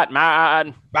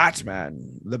 The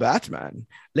Batman.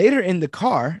 Later in the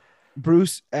car,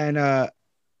 Bruce and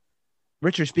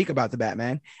Richard speak about the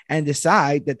Batman and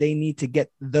decide that they need to get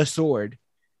the sword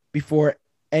before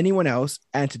anyone else,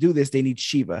 and to do this, they need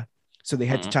Shiva. So they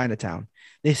head to Chinatown.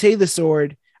 They say the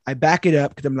sword. I back it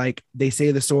up because I'm like, they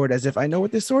say the sword as if I know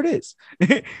what this sword is.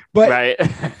 But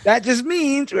that just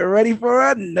means we're ready for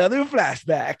another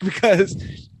flashback, because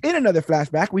in another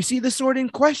flashback, we see the sword in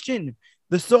question,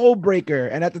 the Soul Breaker.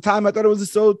 And at the time, I thought it was the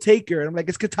Soul Taker. And I'm like,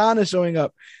 it's Katana showing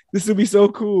up. This would be so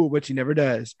cool, but she never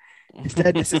does.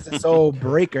 Instead, this is the Soul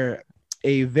Breaker,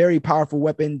 a very powerful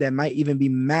weapon that might even be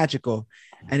magical.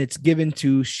 And it's given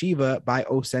to Shiva by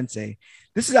O-Sensei.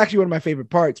 This is actually one of my favorite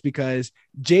parts because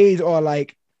Jay's all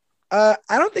like, I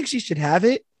don't think she should have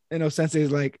it. And O-Sensei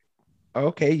is like,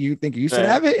 okay, you think you should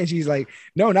have it? And she's like,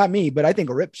 no, not me, but I think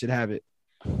Rip should have it.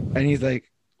 And he's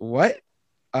like, what?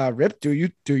 Rip, do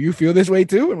you feel this way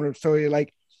too? And so you're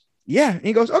like, yeah. And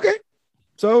he goes, okay.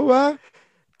 So I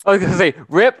was gonna say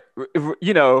Rip,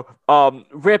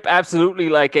 Rip absolutely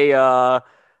like a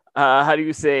how do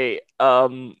you say a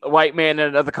white man in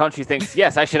another country thinks,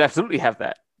 yes, I should absolutely have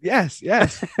that.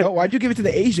 yes. No, why'd you give it to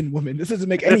the Asian woman? This doesn't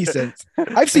make any sense.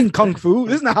 I've seen Kung Fu.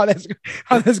 This is not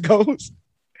how this goes.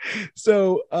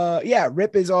 So yeah,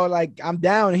 Rip is all like, I'm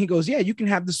down. And he goes, yeah, you can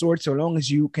have the sword so long as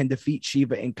you can defeat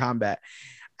Shiva in combat.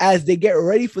 As they get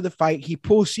ready for the fight, he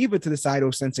pulls Shiva to the side,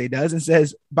 Sensei does, and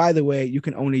says, by the way, you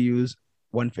can only use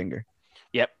one finger.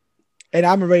 Yep. And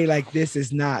I'm already like, this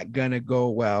is not gonna go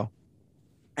well.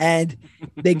 And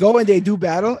they go and they do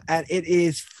battle, and it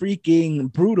is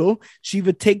freaking brutal.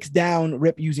 Shiva takes down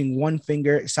Rip using one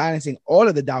finger, silencing all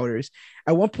of the doubters.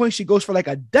 At one point, she goes for like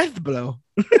a death blow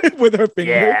with her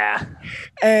finger. Yeah.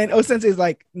 And Sensei is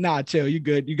like, nah, chill, you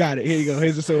good. You got it. Here you go.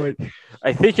 Here's the sword.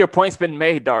 I think your point's been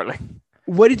made, darling.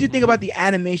 What did you think about the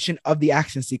animation of the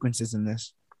action sequences in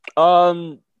this?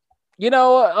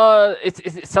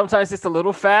 It's sometimes it's a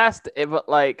little fast, but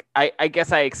like I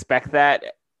guess I expect that.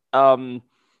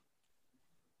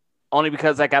 Only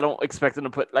because like I don't expect them to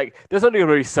put like there's only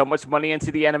really so much money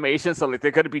into the animation, so like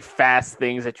they're gonna be fast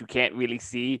things that you can't really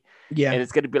see. Yeah. And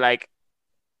it's gonna be like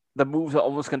the moves are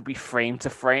almost gonna be frame to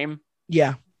frame.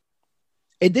 Yeah.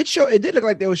 It did look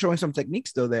like they were showing some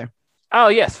techniques though there. Oh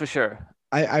yes, for sure.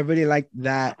 I really like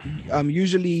that.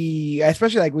 Usually,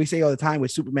 especially like we say all the time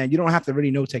with Superman, you don't have to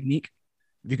really know technique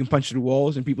if you can punch through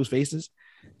walls in people's faces.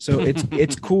 So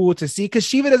it's cool to see because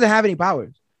Shiva doesn't have any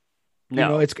powers. No. You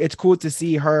know, it's cool to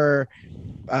see her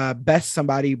best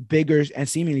somebody bigger and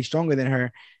seemingly stronger than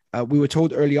her. We were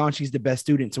told early on she's the best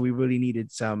student, so we really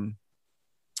needed some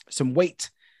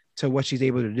weight to what she's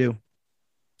able to do.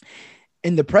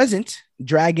 In the present,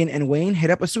 Dragon and Wayne hit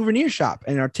up a souvenir shop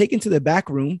and are taken to the back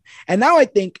room. And now I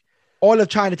think all of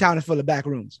Chinatown is full of back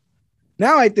rooms.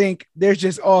 Now I think there's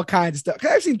just all kinds of stuff.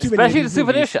 I've seen too many. Especially the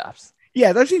souvenir shops.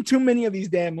 Yeah, I've seen too many of these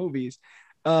damn movies.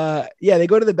 Yeah, they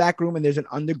go to the back room and there's an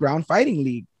underground fighting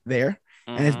league there,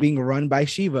 and it's being run by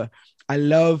Shiva. I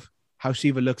love how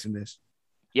Shiva looks in this.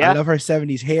 Yeah, I love her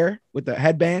 70s hair with the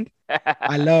headband.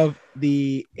 I love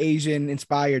the Asian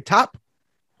inspired top.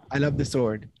 I love the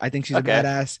sword. I think she's a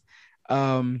badass.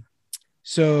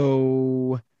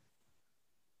 So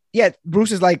yeah,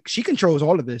 Bruce is like, she controls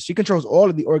all of this. She controls all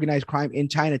of the organized crime in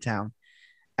Chinatown.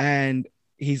 And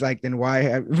he's like, then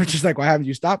why? Rich is like, why haven't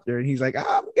you stopped her? And he's like,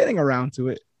 I'm getting around to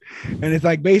it. And it's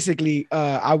like, basically,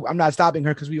 I'm not stopping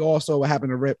her because we all saw what happened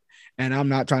to Rip, and I'm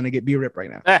not trying to be Rip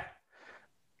right now.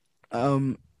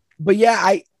 But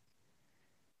yeah,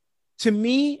 to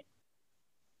me,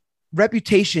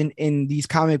 reputation in these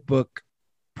comic book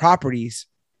properties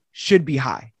should be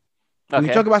high. When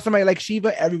you talk about somebody like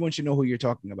Shiva, everyone should know who you're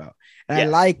talking about. And I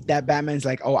like that Batman's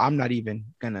like, oh, I'm not even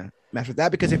gonna mess with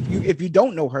that, because if you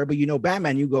don't know her but you know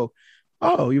Batman, you go,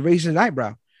 oh, you raise an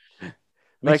eyebrow.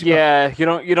 Like, yeah,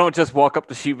 you don't just walk up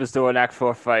to Shiva's door and act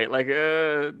for a fight. Like,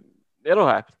 it'll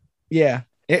happen. Yeah,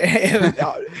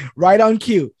 right on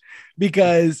cue,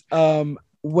 because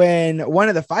when one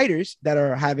of the fighters that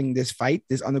are having this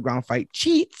underground fight,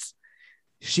 cheats,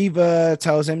 Shiva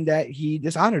tells him that he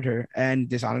dishonored her and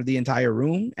dishonored the entire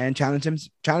room and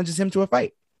challenges him to a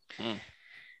fight.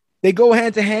 They go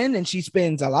hand to hand, and she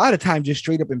spends a lot of time just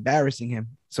straight up embarrassing him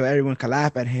so everyone can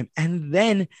laugh at him, and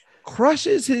then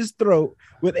crushes his throat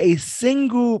with a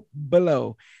single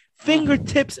blow,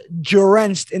 fingertips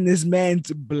drenched in this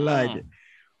man's blood.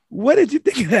 What did you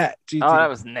think of that, GT? Oh,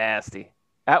 that was nasty.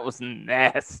 That's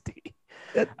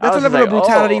a level of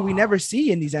brutality we never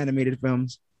see in these animated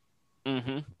films.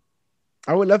 I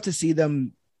would love to see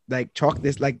them like chalk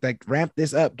this, like ramp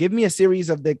this up. Give me a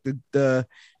series of the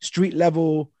street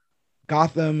level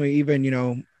Gotham, or even,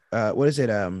 what is it?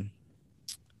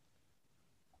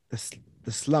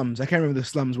 The slums. I can't remember the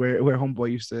slums where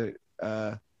Homeboy used to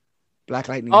Black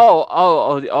Lightning.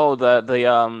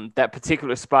 The that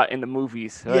particular spot in the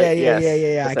movies. Right?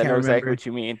 Yeah. I know exactly what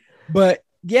you mean. But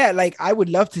yeah, like I would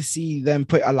love to see them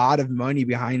put a lot of money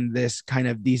behind this kind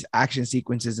of these action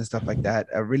sequences and stuff like that.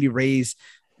 Really raise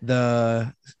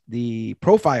the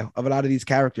profile of a lot of these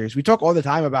characters. We talk all the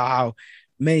time about how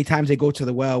many times they go to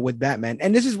the well with Batman,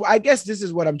 and I guess this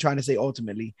is what I'm trying to say.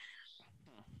 Ultimately,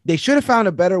 they should have found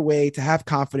a better way to have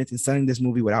confidence in selling this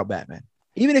movie without Batman,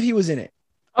 even if he was in it.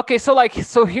 Okay,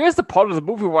 so here's the part of the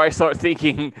movie where I start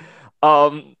thinking,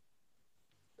 I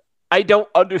don't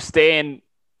understand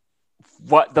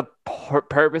what the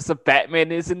purpose of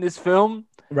Batman is in this film.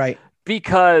 Right.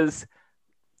 Because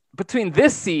between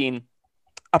this scene,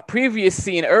 a previous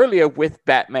scene earlier with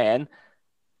Batman,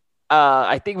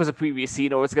 I think it was a previous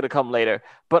scene or it's going to come later,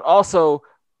 but also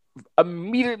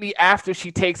immediately after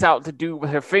she takes out the dude with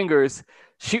her fingers,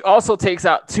 she also takes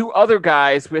out two other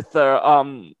guys with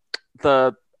the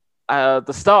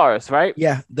stars, right?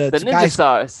 Yeah, the ninja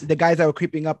stars. The guys that were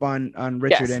creeping up on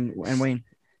Richard Yes. and Wayne.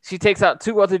 She takes out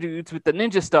two other dudes with the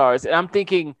ninja stars, and I'm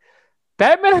thinking,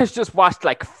 Batman has just watched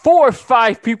like 4 or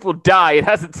 5 people die. It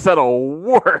hasn't said a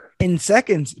word in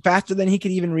seconds, faster than he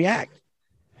could even react.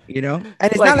 You know,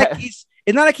 and it's not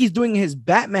like he's doing his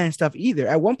Batman stuff either.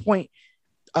 At one point,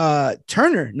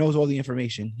 Turner knows all the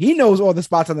information. He knows all the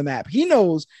spots on the map. He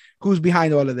knows who's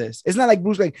behind all of this. It's not like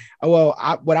Bruce like, oh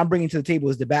well, what I'm bringing to the table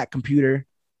is the Bat computer,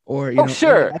 or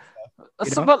sure. Stuff,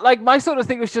 so, but like my sort of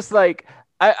thing was just like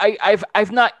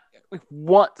I've not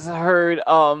once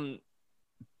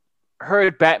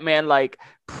heard Batman like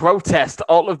protest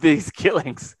all of these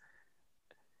killings.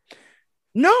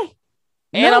 No.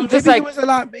 And I'm just like, it was a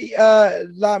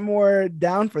lot more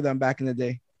down for them back in the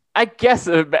day. I guess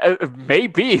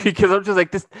maybe, because I'm just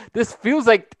like this feels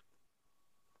like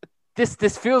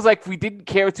this feels like we didn't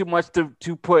care too much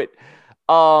to put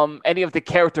any of the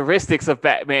characteristics of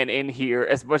Batman in here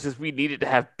as much as we needed to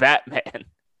have Batman.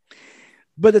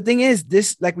 But the thing is,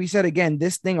 this, like we said again,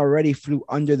 this thing already flew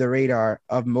under the radar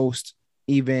of most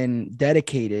even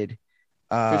dedicated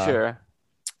for sure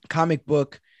comic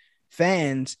book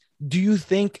fans. Do you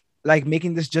think like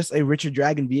making this just a Richard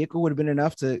Dragon vehicle would have been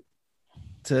enough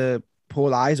to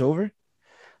pull eyes over?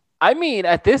 I mean,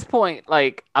 at this point,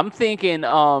 like I'm thinking,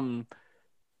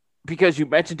 because you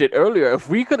mentioned it earlier, if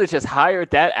we could have just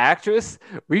hired that actress,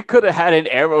 we could have had an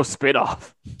Arrow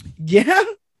spinoff. Yeah.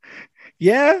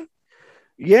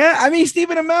 I mean,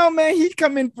 Stephen Amell, man, he'd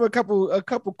come in for a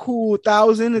couple cool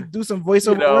thousand to do some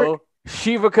voiceover work.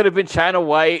 Shiva could have been China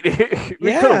White. We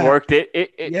could have worked it.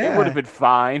 It would have been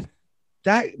fine.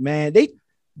 That, man, they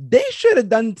should have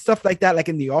done stuff like that, like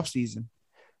in the off season,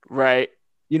 right?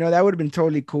 You know, that would have been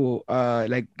totally cool.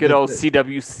 Like good old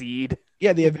CW Seed.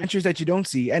 Yeah, the adventures that you don't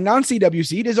see, and non-CW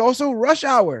Seed is also Rush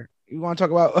Hour. You want to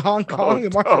talk about Hong Kong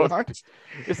and martial arts?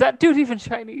 Is that dude even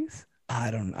Chinese?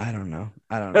 I don't know.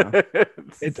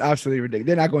 It's absolutely ridiculous.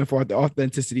 They're not going for the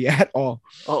authenticity at all.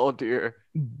 Oh dear.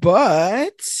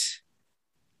 But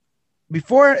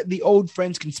before the old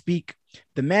friends can speak,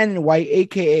 the man in white,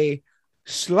 aka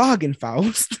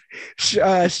Schlagenfaust,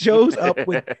 shows up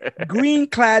with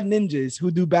green-clad ninjas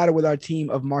who do battle with our team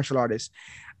of martial artists.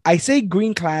 I say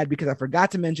green-clad because I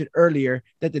forgot to mention earlier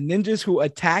that the ninjas who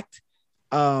attacked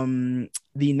the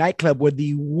nightclub were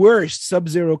the worst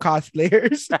Sub-Zero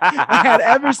cosplayers I had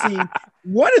ever seen.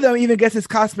 One of them even gets his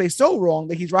cosplay so wrong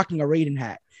that he's rocking a Raiden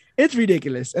hat. It's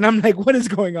ridiculous. And I'm like, what is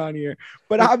going on here?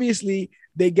 But obviously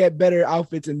they get better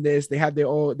outfits in this. They have they're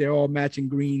all matching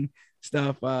green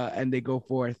stuff, and they go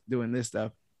forth doing this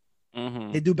stuff.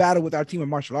 Mm-hmm. They do battle with our team of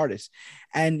martial artists,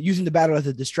 and using the battle as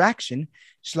a distraction,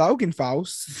 Schlagenfaust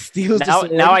steals the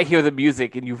sword. Now I hear the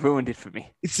music, and you ruined it for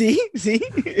me. See,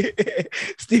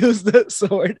 steals the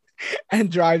sword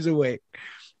and drives away.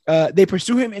 They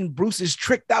pursue him in Bruce's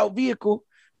tricked out vehicle,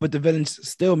 but the villains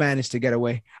still manage to get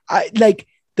away. I like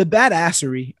the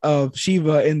badassery of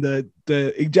Shiva in the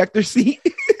ejector seat.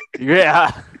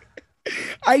 Yeah.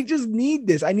 I just need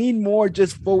this. I need more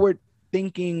just forward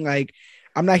thinking. Like,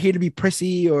 I'm not here to be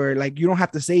prissy or like, you don't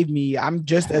have to save me. I'm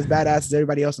just as badass as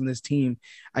everybody else on this team.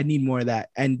 I need more of that.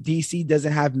 And DC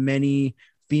doesn't have many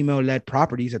female-led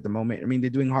properties at the moment. I mean, they're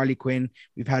doing Harley Quinn.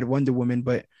 We've had Wonder Woman,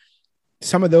 but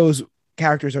some of those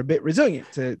characters are a bit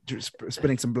resilient to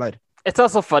spilling some blood. It's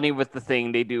also funny with the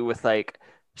thing they do with like,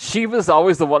 Shiva's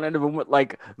always the one in the room with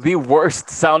like the worst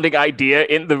sounding idea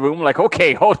in the room. Like,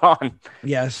 okay, hold on.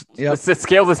 Yes. Yep. Let's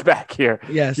scale this back here.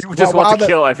 Yes. You just want to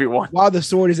kill everyone. While the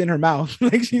sword is in her mouth.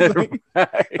 Like she's like,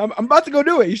 right. I'm about to go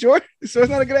do it. You sure? So it's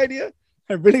not a good idea?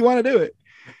 I really want to do it.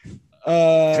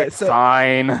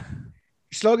 Fine.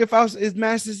 Schlagenfaust is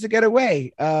manages to get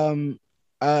away. And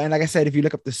like I said, if you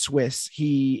look up the Swiss,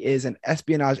 he is an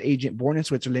espionage agent born in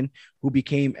Switzerland who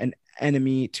became an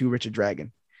enemy to Richard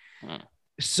Dragon.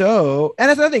 So, and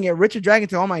that's another thing. Richard Dragon,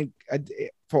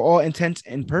 for all intents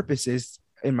and purposes,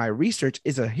 in my research,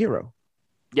 is a hero.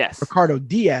 Yes. Ricardo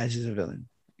Diaz is a villain.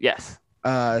 Yes.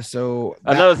 So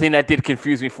another thing that did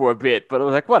confuse me for a bit, but I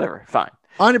was like, whatever, fine.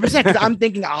 100%. Because I'm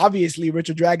thinking, obviously,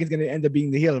 Richard Dragon is going to end up being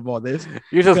the hero of all this.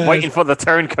 You're just waiting for the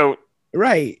turncoat,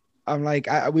 right? I'm like,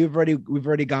 we've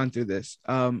already gone through this.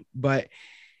 But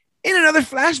in another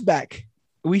flashback,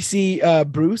 we see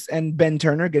Bruce and Ben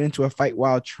Turner get into a fight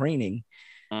while training.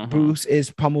 Mm-hmm. Bruce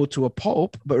is pummeled to a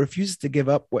pulp, but refuses to give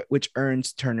up, which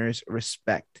earns Turner's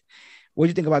respect. What do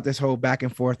you think about this whole back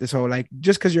and forth? This whole like,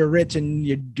 just because you're rich and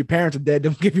your parents are dead,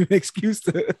 don't give you an excuse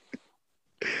to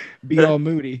be all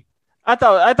moody. I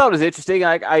thought it was interesting.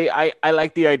 Like I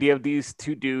like the idea of these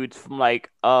two dudes from like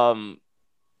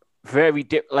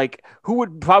like who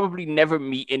would probably never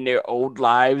meet in their old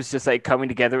lives, just like coming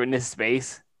together in this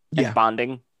space and Yeah.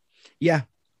 bonding. Yeah.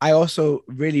 I also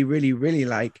really, really, really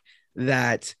like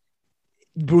that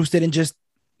Bruce didn't just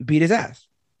beat his ass.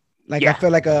 Like, I Yeah,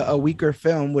 feel like a weaker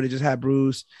film would have just had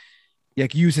Bruce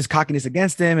like use his cockiness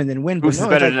against him and then win. But Bruce is no,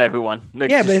 it's better like, than everyone.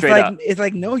 Like yeah, just but straight up. it's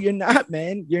like, no, you're not,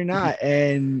 man. You're not.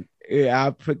 And yeah,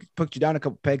 I'll put you down a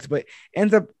couple pegs, but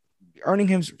ends up earning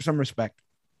him some respect.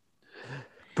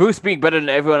 Bruce being better than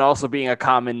everyone also being a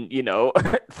common,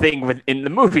 thing within the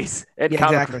movies and Yeah,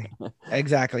 comic. exactly.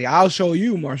 Exactly. I'll show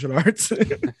you martial arts.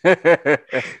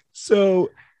 So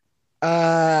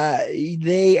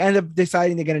they end up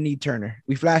deciding they're gonna need Turner.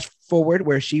 We flash forward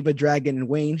where Shiva, Dragon, and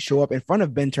Wayne show up in front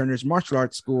of Ben Turner's martial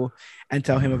arts school and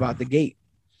tell him about the gate.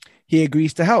 He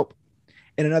agrees to help.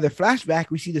 In another flashback,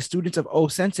 we see the students of O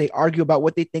Sensei argue about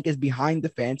what they think is behind the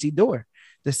fancy door.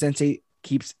 The sensei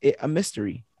keeps it a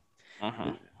mystery.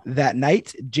 Uh-huh. That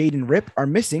night, Jade and Rip are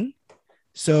missing,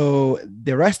 so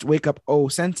the rest wake up O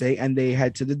Sensei and they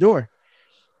head to the door.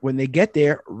 When they get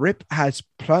there, Rip has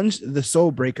plunged the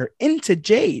Soul Breaker into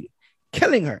Jade,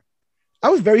 killing her. I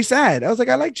was very sad. I was like,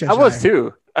 I like Cheshire. I was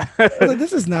too. I was like,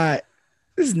 this is not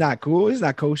cool. This is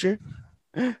not kosher.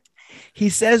 He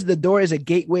says the door is a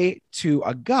gateway to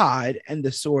a god, and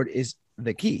the sword is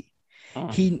the key. Oh.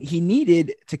 He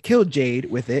needed to kill Jade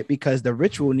with it because the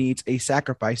ritual needs a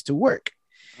sacrifice to work.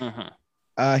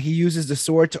 Uh-huh. He uses the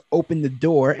sword to open the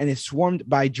door and is swarmed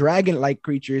by dragon-like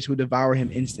creatures who devour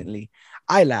him instantly.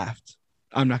 I laughed.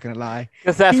 I'm not gonna lie.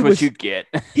 Because that's what you get.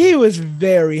 He was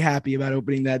very happy about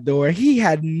opening that door. He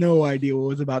had no idea what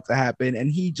was about to happen, and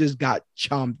he just got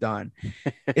chomped on.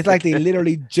 It's like they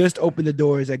literally just opened the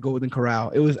doors at Golden Corral.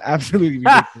 It was absolutely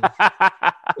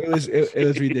ridiculous. It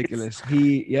was ridiculous.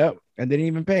 And didn't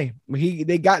even pay.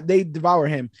 They devour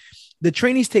him. The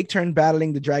trainees take turn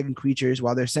battling the dragon creatures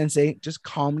while their sensei just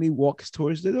calmly walks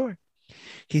towards the door.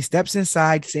 He steps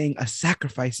inside saying a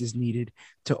sacrifice is needed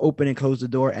to open and close the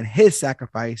door, and his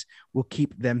sacrifice will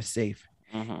keep them safe.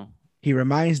 Uh-huh. He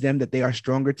reminds them that they are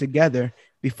stronger together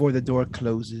before the door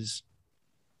closes.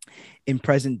 In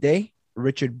present day,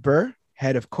 Richard Burr,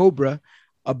 head of Cobra,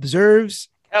 observes.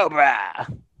 Cobra.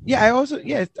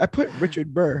 Yeah, I put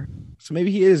Richard Burr, so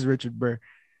maybe he is Richard Burr.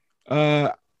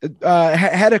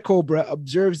 Head of Cobra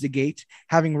observes the gate,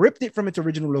 having ripped it from its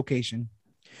original location.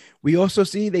 We also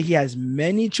see that he has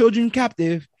many children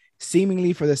captive,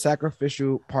 seemingly for the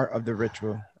sacrificial part of the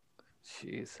ritual.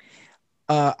 Jeez.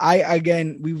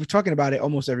 We were talking about it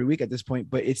almost every week at this point,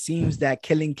 but it seems that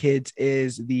killing kids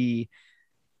is the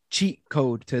cheat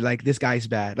code to like, this guy's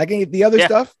bad. Like, if the other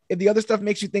stuff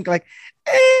makes you think like,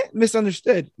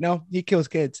 misunderstood. No, he kills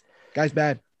kids. Guy's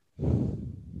bad.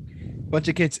 Bunch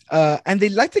of kids. And they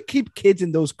like to keep kids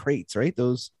in those crates, right?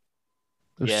 Those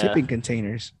shipping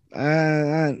containers.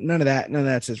 None of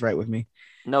that sits right with me.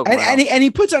 No, and he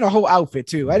puts on a whole outfit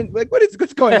too. I didn't like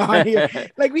what's going on here.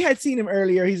 Like, we had seen him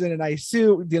earlier. He's in a nice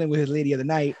suit dealing with his lady of the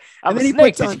night. And then he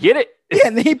puts on, did you get it? Yeah,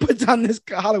 and then he puts on this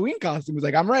Halloween costume. He's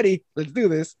like, I'm ready. Let's do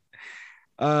this.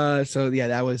 So yeah,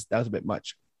 that was a bit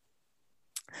much.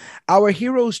 Our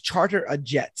heroes charter a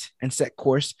jet and set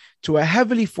course to a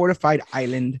heavily fortified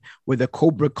island where the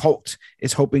Cobra cult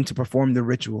is hoping to perform the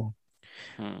ritual.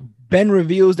 Ben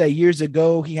reveals that years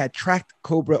ago he had tracked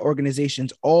Cobra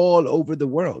organizations all over the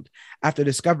world after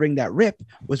discovering that Rip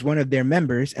was one of their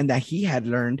members, and that he had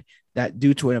learned that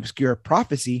due to an obscure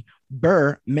prophecy,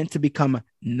 Burr meant to become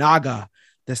Naga,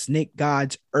 the snake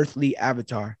god's earthly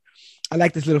avatar. I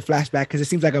like this little flashback because it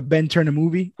seems like a Ben Turner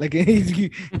movie. Like, he's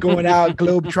going out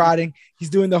globe trotting. He's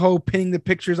doing the whole pinning the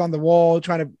pictures on the wall,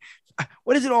 trying to,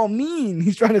 what does it all mean?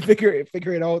 He's trying to figure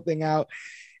it whole thing out.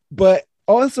 But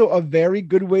also a very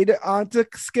good way to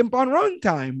skimp on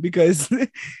runtime, because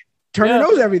Turner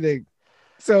knows everything.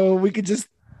 So we could just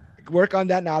work on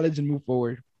that knowledge and move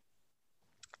forward.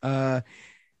 What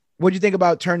do you think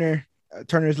about Turner's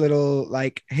little,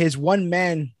 like, his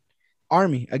one-man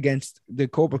army against the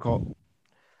Cobra cult?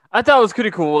 I thought it was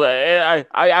pretty cool.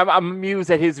 I'm amused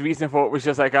that his reason for it was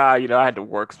just like, I had to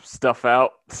work some stuff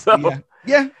out. So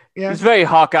yeah. It's very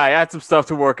Hawkeye. I had some stuff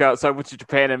to work out, so I went to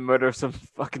Japan and murder some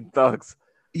fucking thugs.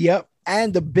 Yep.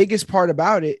 And the biggest part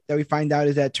about it that we find out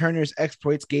is that Turner's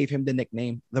exploits gave him the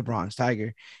nickname the Bronze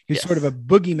Tiger. He was sort of a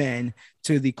boogeyman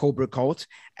to the Cobra cult,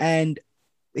 and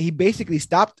he basically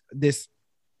stopped this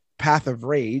path of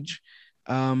rage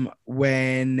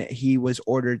when he was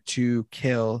ordered to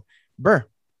kill Burr,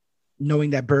 knowing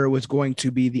that Burr was going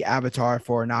to be the avatar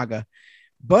for Naga.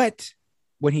 But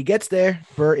when he gets there,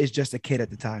 Burr is just a kid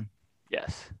at the time.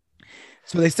 Yes.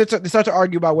 So they start to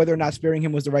argue about whether or not sparing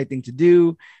him was the right thing to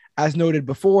do. As noted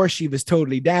before, she was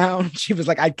totally down. She was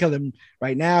like, "I'd kill him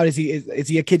right now. Is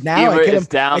he a kid now? Eva I kill is him.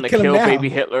 down I to kill him kill now." baby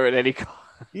Hitler at any cost.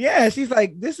 Yeah, she's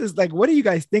like, "This is like, what are you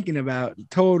guys thinking about?"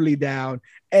 Totally down,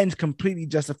 and completely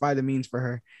justify the means for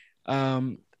her.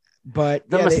 But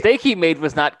The mistake he made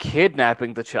was not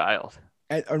kidnapping the child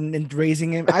and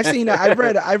raising him.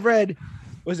 I've read.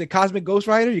 Was it Cosmic Ghost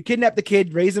Rider? You kidnap the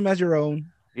kid, raise him as your own.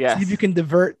 Yes. See if you can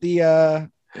divert the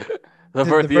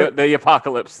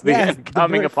apocalypse, the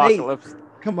incoming apocalypse.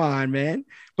 Come on, man.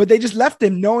 But they just left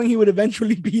him knowing he would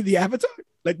eventually be the Avatar,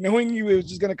 like knowing he was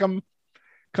just gonna come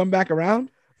back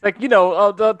around. Like,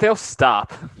 they'll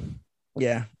stop.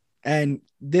 Yeah, and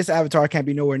this Avatar can't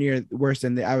be nowhere near worse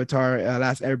than the Avatar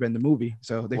Last Airbender movie.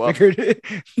 So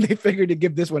they figured to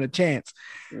give this one a chance.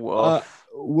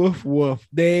 Woof woof.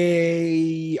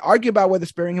 They argue about whether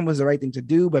sparing him was the right thing to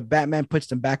do, but Batman puts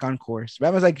them back on course.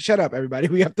 Batman's like, "Shut up, everybody.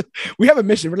 We have a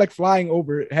mission. We're like flying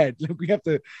overhead. We have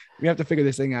to figure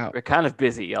this thing out. We're kind of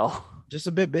busy, y'all. Just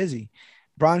a bit busy."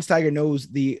 Bronze Tiger knows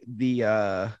the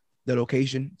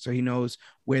location, so he knows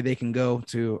where they can go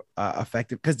to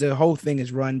affect it, because the whole thing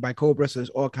is run by Cobra, so there's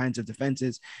all kinds of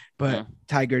defenses, but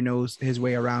Tiger knows his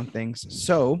way around things.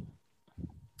 So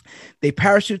they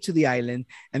parachute to the island,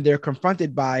 and they're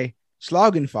confronted by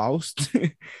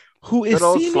Schlagenfaust, who is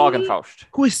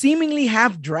seemingly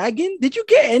half dragon. Did you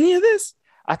get any of this?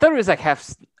 I thought it was like half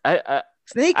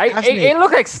snake. It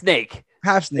looked like snake.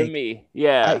 Half snake to me.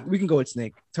 Yeah, we can go with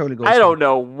snake. Totally go. I don't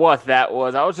know what that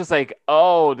was. I was just like,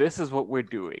 oh, this is what we're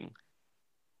doing.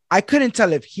 I couldn't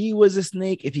tell if he was a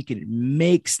snake, if he could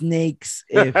make snakes,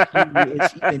 if he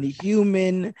is even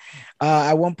human.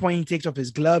 At one point, he takes off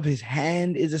his glove. His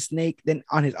hand is a snake. Then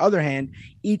on his other hand,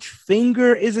 each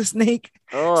finger is a snake.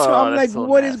 Oh, so I'm like,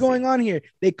 what is nasty. going on here?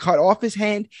 They cut off his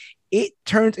hand. It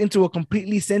turns into a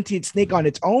completely sentient snake on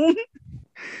its own.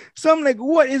 So I'm like,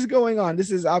 what is going on?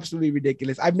 This is absolutely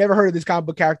ridiculous. I've never heard of this comic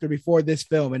book character before this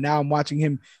film, and now I'm watching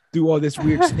him do all this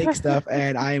weird snake stuff,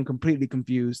 and I am completely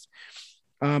confused.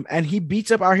 And he beats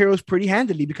up our heroes pretty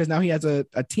handily because now he has a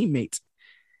teammate.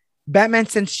 Batman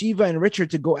sends Shiva and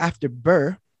Richard to go after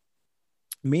Burr.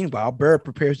 Meanwhile, Burr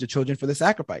prepares the children for the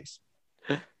sacrifice.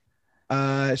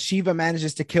 Shiva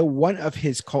manages to kill one of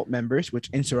his cult members, which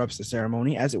interrupts the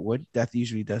ceremony, as it would. Death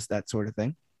usually does that sort of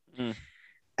thing.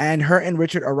 And her and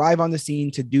Richard arrive on the scene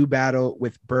to do battle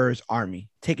with Burr's army,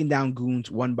 taking down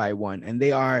goons one by one. And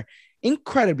they are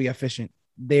incredibly efficient.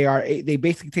 They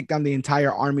basically take down the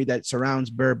entire army that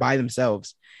surrounds Burr by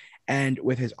themselves. And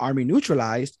with his army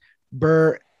neutralized,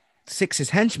 Burr six his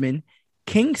henchmen,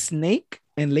 King Snake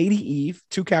and Lady Eve,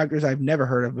 two characters I've never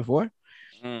heard of before,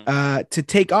 to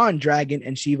take on Dragon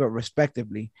and Shiva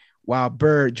respectively, while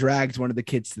Burr drags one of the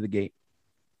kids to the gate.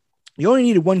 You only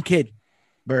needed one kid,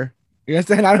 Burr. You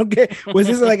understand? I don't get. Was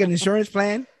this like an insurance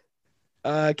plan?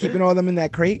 Keeping all of them in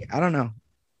that crate? I don't know.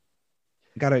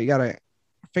 You gotta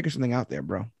figure something out there,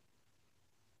 bro.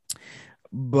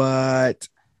 But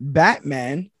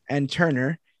Batman and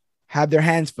Turner have their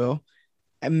hands full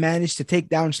and manage to take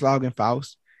down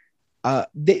Schlagenfaust. So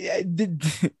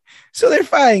they're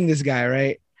fighting this guy,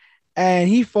 right? And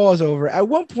he falls over. At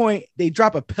one point, they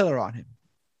drop a pillar on him.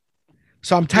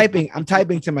 So I'm typing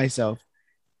to myself,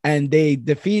 and they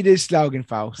defeated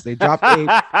Schlagenfaust. They dropped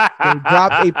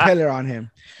a pillar on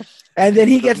him, and then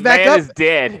he gets back up. Is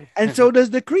dead, and so does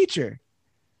the creature.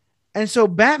 And so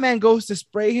Batman goes to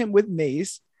spray him with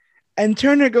mace, and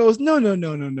Turner goes, no,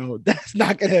 that's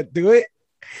not gonna do it.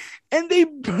 And they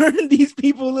burn these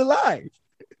people alive.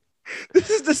 This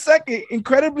is the second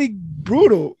incredibly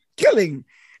brutal killing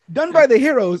done by the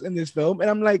heroes in this film. And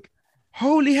I'm like,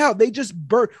 holy hell, they just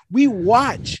burn. We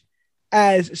watch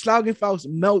as Schlagenfaust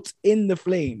melts in the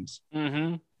flames.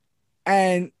 Mm-hmm.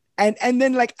 And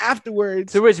then like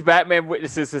afterwards. To which Batman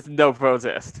witnesses with no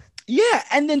protest. Yeah,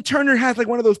 and then Turner has like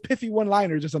one of those pithy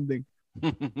one-liners or something.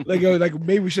 like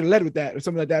maybe we should have led with that or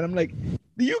something like that. I'm like,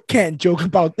 you can't joke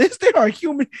about this. There are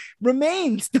human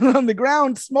remains still on the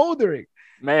ground smoldering.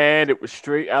 Man, it was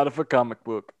straight out of a comic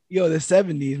book. Yo, the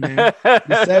 70s, man.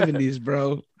 The 70s,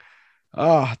 bro.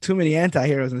 Oh, too many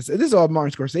anti-heroes in this. This is all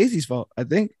Martin Scorsese's fault, I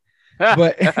think.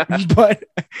 But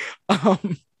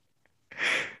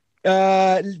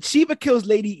Shiva kills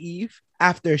Lady Eve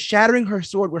after shattering her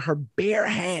sword with her bare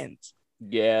hands.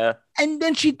 Yeah. And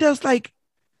then she does like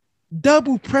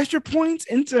double pressure points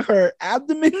into her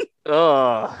abdomen.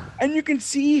 And you can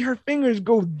see her fingers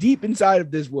go deep inside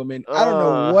of this woman. I don't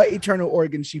know what eternal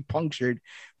organ she punctured,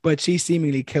 but she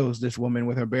seemingly kills this woman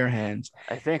with her bare hands.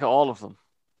 I think all of them.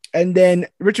 And then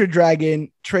Richard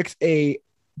Dragon tricks a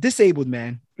disabled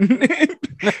man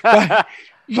by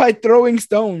by throwing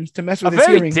stones to mess A with his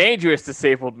very hearing. dangerous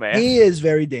disabled man. He is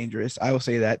very dangerous. I will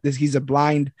say that. He's a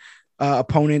blind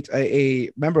opponent, a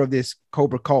member of this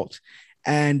Cobra cult.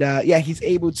 And he's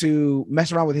able to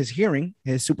mess around with his hearing,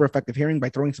 his super effective hearing, by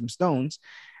throwing some stones.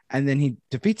 And then he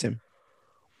defeats him.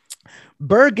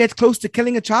 Burr gets close to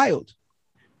killing a child,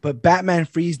 but Batman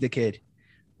frees the kid.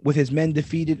 With his men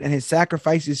defeated and his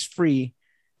sacrifices free,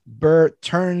 Burr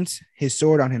turns his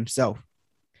sword on himself.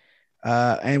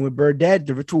 And with Burr dead,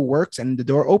 the ritual works and the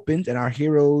door opens and our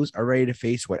heroes are ready to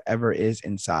face whatever is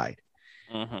inside.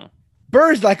 Mm-hmm.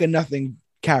 Burr's like a nothing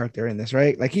character in this,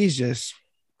 right? Like he's just...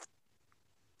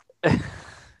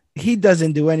 he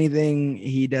doesn't do anything.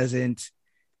 He doesn't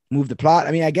move the plot.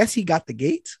 I mean, I guess he got the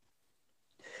gate.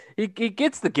 He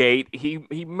gets the gate.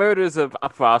 He murders a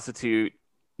prostitute.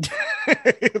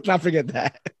 Let's not forget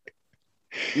that.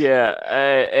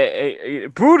 Yeah,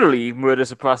 brutally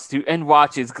murders a prostitute and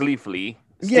watches gleefully,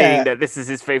 stating that this is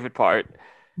his favorite part.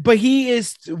 But he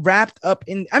is wrapped up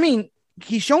in... I mean,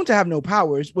 he's shown to have no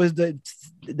powers. Was the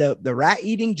rat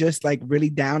eating just like really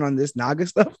down on this Naga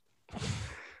stuff?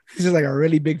 He's just like a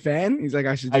really big fan. He's like,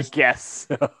 I should just... I guess.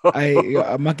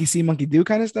 a monkey see, monkey do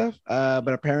kind of stuff. But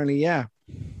apparently, yeah.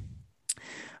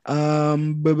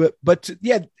 But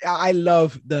I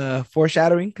love the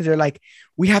foreshadowing because they're like,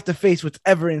 we have to face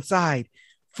whatever inside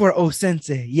for O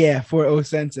Sensei. Yeah, for O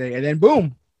Sensei. And then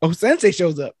boom, O Sensei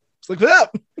shows up. It's like, what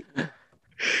up?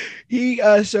 He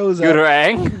shows up.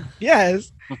 Yurang?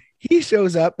 Yes. He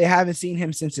shows up. They haven't seen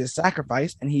him since his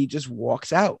sacrifice, and he just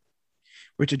walks out.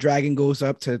 Richard Dragon goes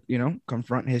up to,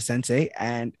 confront his sensei,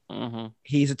 and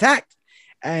he's attacked.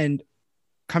 And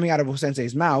coming out of O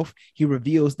Sensei's mouth, he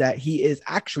reveals that he is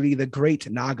actually the great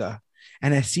Naga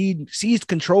and has seized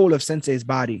control of Sensei's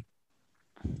body.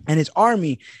 And his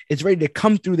army is ready to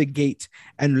come through the gate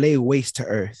and lay waste to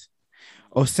earth.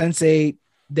 O Sensei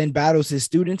then battles his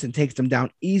students and takes them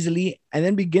down easily, and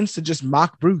then begins to just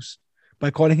mock Bruce by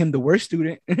calling him the worst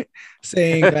student,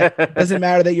 saying that it doesn't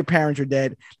matter that your parents are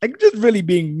dead. Like, just really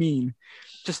being mean.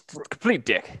 Just complete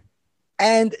dick.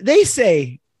 And they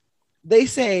say,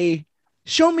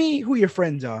 show me who your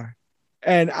friends are,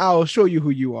 and I'll show you who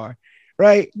you are,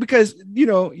 right? Because,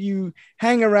 you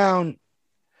hang around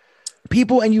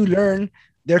people and you learn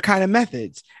their kind of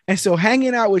methods. And so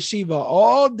hanging out with Shiva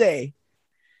all day,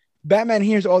 Batman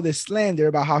hears all this slander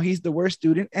about how he's the worst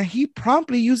student, and he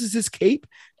promptly uses his cape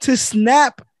to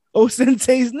snap O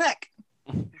Sensei's neck.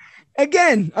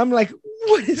 Again, I'm like,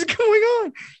 what is going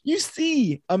on? You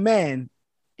see a man,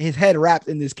 his head wrapped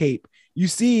in this cape. You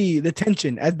see the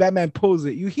tension as Batman pulls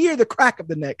it. You hear the crack of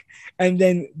the neck, and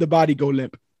then the body go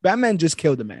limp. Batman just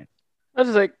killed the man. I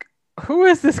was like, who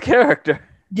is this character?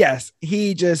 Yes,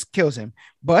 he just kills him.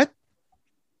 But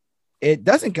it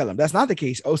doesn't kill him. That's not the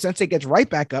case. O Sensei gets right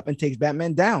back up and takes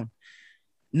Batman down.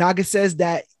 Naga says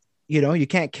that, you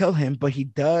can't kill him, but he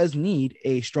does need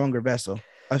a stronger vessel.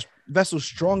 A vessel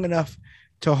strong enough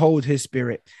to hold his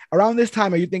spirit. Around this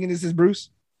time, are you thinking this is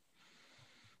Bruce?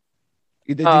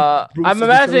 I'm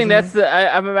imagining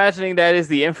I'm imagining that is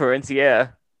the inference, yeah.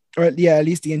 Or at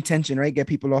least the intention, right? Get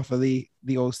people off of the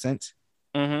old sense.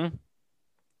 Mm-hmm.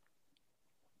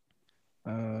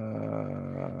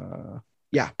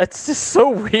 Yeah. It's just so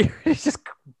weird. He just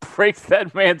breaks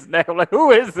that man's neck. I'm like,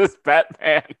 who is this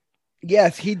Batman?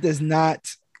 Yes, he does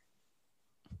not.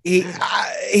 He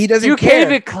doesn't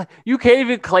care. You can't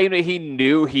even claim that he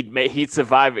knew he'd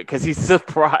survive it because he's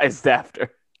surprised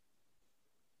after.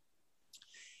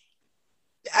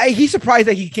 He's surprised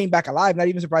that he came back alive. Not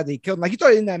even surprised that he killed him. Like, he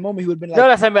thought in that moment he would have been like, no,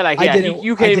 that's what I meant. Like, yeah,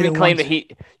 you can't even claim that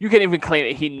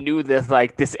he knew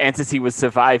that this entity would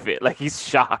survive it. Like, he's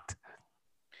shocked.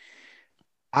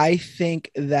 I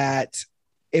think that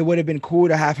it would have been cool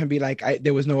to have him be like,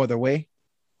 there was no other way.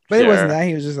 But It wasn't that.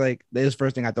 He was just like, this is the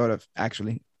first thing I thought of,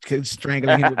 actually.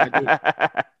 Strangling him with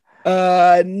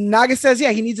my Naga says,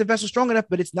 he needs a vessel strong enough,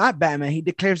 but it's not Batman. He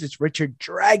declares it's Richard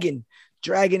Dragon.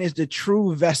 Dragon is the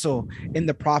true vessel in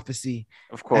the prophecy.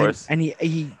 Of course. And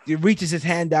he reaches his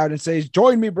hand out and says,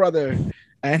 join me, brother.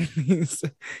 And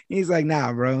he's like,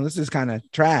 nah, bro, this is kind of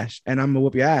trash. And I'm going to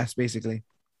whoop your ass, basically.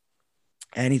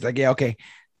 And he's like, yeah, okay.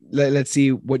 Let's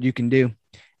see what you can do.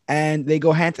 And they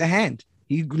go hand to hand.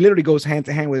 He literally goes hand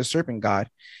to hand with a serpent god.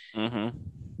 Mm-hmm.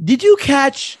 Did you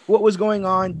catch what was going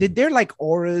on? Did their like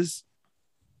auras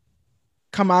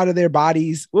come out of their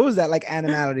bodies? What was that like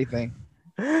animality thing?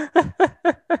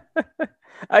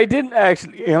 I didn't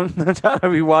actually. I'm trying to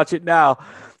rewatch it now.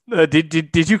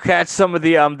 Did you catch some of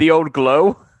the old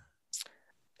glow?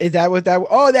 Is that what that?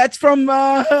 Oh, that's from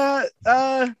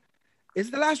is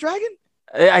it The Last Dragon?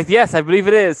 Yes, I believe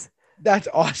it is. That's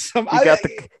awesome.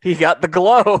 He got the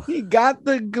glow. He got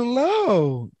the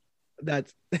glow.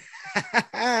 That's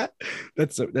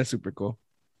that's super cool.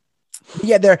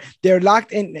 Yeah, they're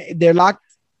locked in. They're locked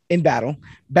in battle.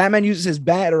 Batman uses his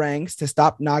batarangs to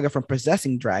stop Naga from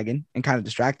possessing Dragon and kind of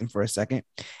distract him for a second.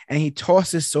 And he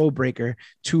tosses Soulbreaker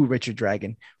to Richard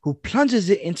Dragon, who plunges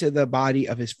it into the body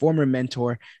of his former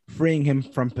mentor, freeing him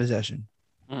from possession.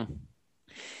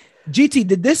 GT,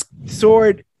 did this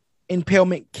sword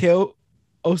impalement kill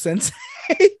O-Sensei?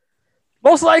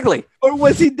 Most likely. Or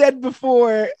was he dead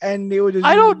before and they were just...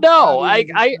 I don't know. I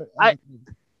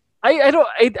don't.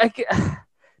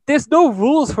 There's no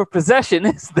rules for possession,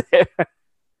 is there?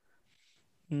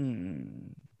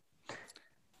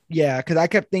 Yeah, because I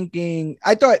kept thinking,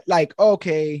 I thought like,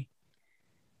 okay,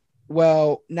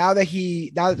 well, now that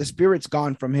the spirit's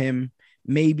gone from him,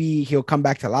 maybe he'll come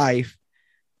back to life.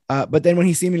 But then when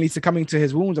he's seemingly succumbing to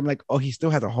his wounds, I'm like, oh, he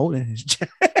still has a hole in his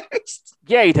chest.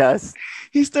 Yeah, he does.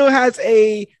 He still has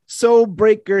a soul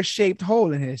breaker shaped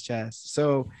hole in his chest.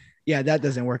 So yeah, that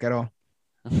doesn't work at all.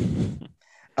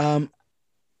 Go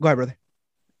ahead, brother.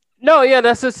 No, yeah,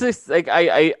 that's just like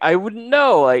I wouldn't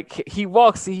know. Like he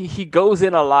walks, he goes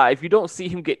in alive. You don't see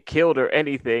him get killed or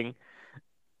anything.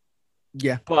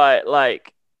 Yeah, but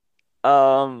like,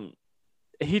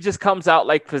 he just comes out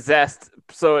like possessed.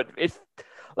 So it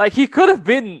like he could have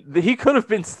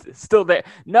been still there.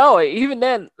 No, even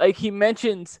then, like he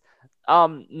mentions,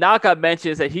 Naga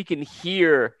mentions that he can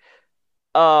hear,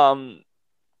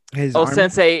 his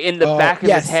Sensei in the back of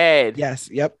his head. Yes,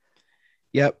 yep.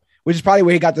 Which is probably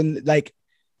where he got the like.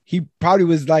 He probably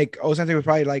was like, oh, Sensei was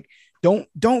probably like, don't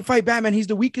fight Batman. He's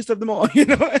the weakest of them all, you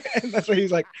know. And that's why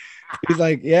he's like,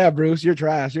 yeah, Bruce, you're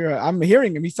trash. I'm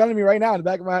hearing him. He's telling me right now in the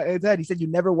back of my head. He said you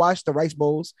never washed the rice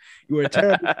bowls. You were a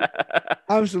terrible,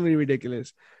 absolutely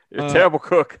ridiculous. You're a terrible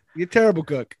cook. You're a terrible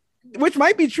cook, which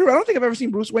might be true. I don't think I've ever seen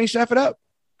Bruce Wayne chef it up.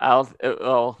 All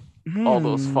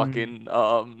those fucking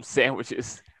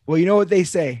sandwiches. Well, you know what they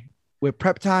say. With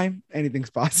prep time, anything's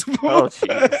possible. Oh,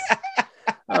 jeez.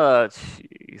 Oh,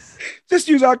 jeez. Just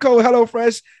use our code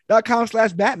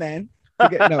HelloFresh.com/Batman.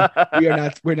 No,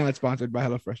 we're not sponsored by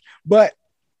HelloFresh. But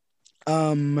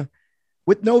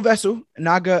with no vessel,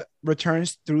 Naga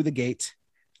returns through the gate.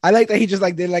 I like that he just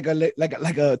like did like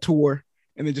a tour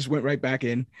and then just went right back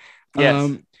in.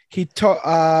 Yes.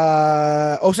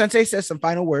 Sensei says some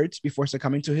final words before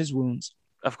succumbing to his wounds.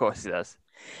 Of course he does.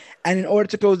 And in order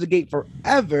to close the gate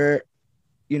forever,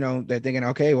 you know, they're thinking,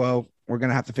 okay, well, we're going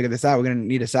to have to figure this out. We're going to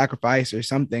need a sacrifice or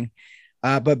something.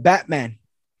 But Batman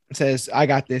says, I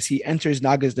got this. He enters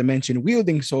Naga's dimension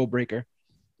wielding Soulbreaker.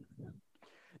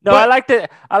 No, I like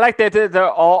that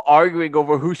they're all arguing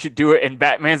over who should do it, and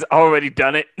Batman's already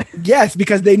done it. Yes,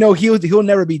 because they know he'll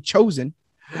never be chosen.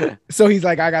 So he's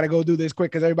like, I got to go do this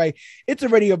quick because it's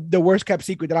already the worst kept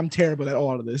secret that I'm terrible at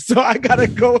all of this. So I got to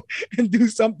go and do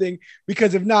something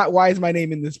because if not, why is my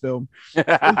name in this film?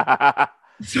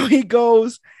 So he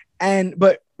goes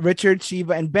but Richard,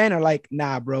 Shiva, and Ben are like,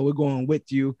 nah, bro, we're going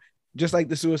with you. Just like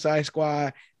the Suicide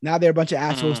Squad. Now they're a bunch of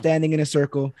assholes standing in a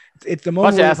circle. It's the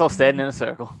moment. Bunch of assholes standing in a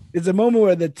circle. It's a moment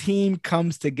where the team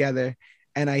comes together.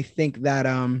 And I think that,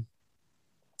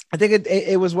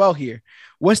 it was well here.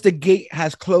 Once the gate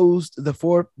has closed, the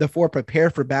four prepare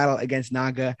for battle against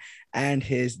Naga and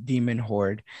his demon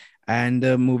horde. And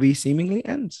the movie seemingly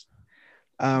ends.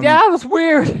 Yeah, it was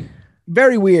weird.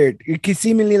 Very weird. It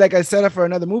seemingly like a setup for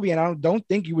another movie, and I don't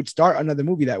think you would start another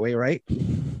movie that way, right?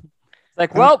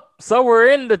 Like, well, so we're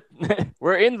in the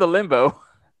limbo.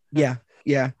 Yeah.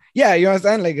 You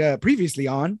understand? Like previously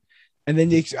on, and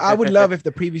then I would love if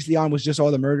the previously on was just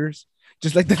all the murders,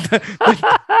 just like the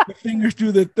fingers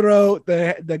through the throat,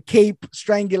 the cape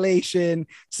strangulation,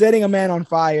 setting a man on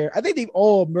fire. I think they've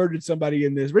all murdered somebody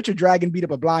in this. Richard Dragon beat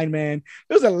up a blind man.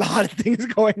 There's a lot of things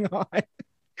going on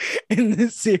in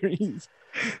this series.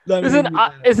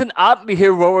 It's an oddly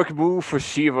heroic move for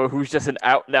Shiva, who's just an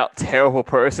out and out terrible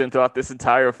person throughout this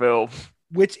entire film.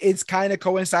 Which is kind of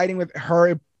coinciding with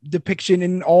her depiction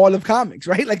in all of comics,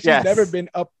 right? Like she's never been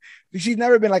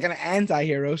like an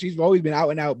anti-hero. She's always been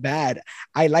out and out bad.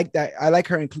 I like that. I like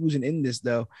her inclusion in this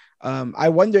though. I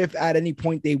wonder if at any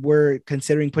point they were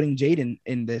considering putting Jade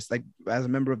in this, like as a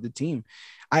member of the team.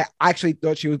 I actually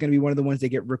thought she was going to be one of the ones they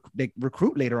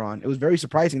recruit later on. It was very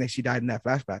surprising that she died in that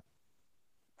flashback.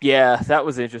 Yeah, that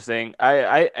was interesting.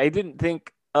 I didn't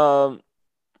think. I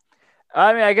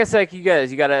mean, I guess like you got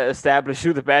to establish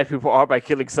who the bad people are by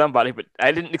killing somebody, but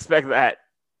I didn't expect that.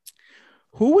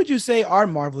 Who would you say are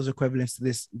Marvel's equivalents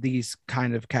to these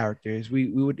kind of characters?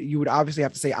 You would obviously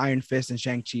have to say Iron Fist and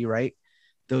Shang-Chi, right?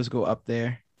 Those go up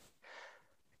there.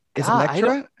 Is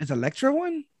Elektra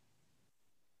one?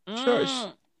 Sure.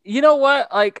 You know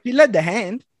what? Like He led the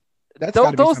hand. That's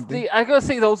got to be something. I gotta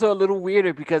say those are a little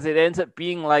weirder because it ends up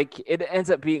being like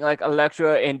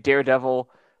Elektra and Daredevil.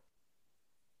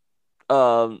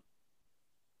 Um,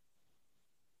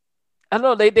 I don't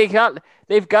know. They've got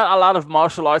a lot of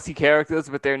martial artsy characters,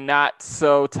 but they're not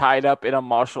so tied up in a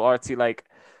martial artsy like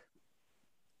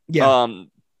Yeah.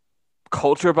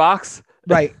 Culture box.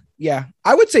 Right. Yeah.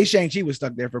 I would say Shang-Chi was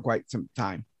stuck there for quite some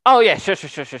time. Oh yeah, sure.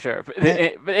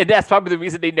 And that's probably the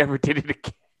reason they never did it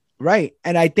again. Right.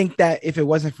 And I think that if it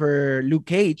wasn't for Luke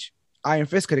Cage, Iron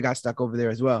Fist could have got stuck over there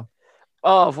as well.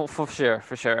 Oh, for sure.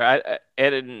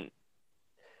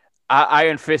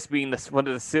 Iron Fist being one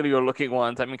of the sillier looking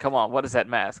ones. I mean, come on, what is that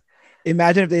mask?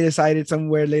 Imagine if they decided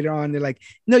somewhere later on, they're like,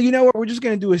 no, you know what? We're just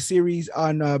going to do a series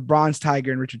on Bronze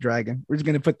Tiger and Richard Dragon. We're just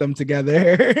going to put them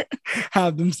together,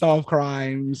 have them solve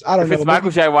crimes. I don't know. If it's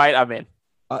Michael Jai White, I'm in.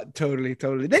 Totally.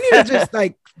 They need to just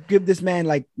like give this man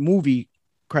like movie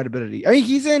credibility. I mean,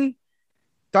 he's in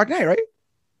Dark Knight, right?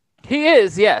 He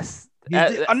is, yes.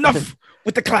 Enough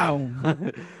with the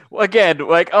clown. Well, again,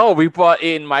 like, oh, we brought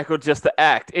in Michael just to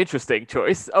act. Interesting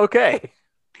choice. Okay.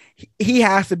 He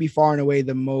has to be far and away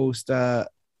the most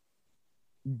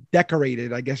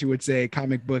decorated, I guess you would say,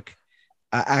 comic book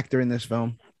actor in this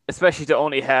film. Especially to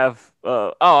only have,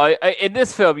 in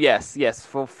this film, yes,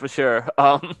 for sure.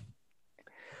 I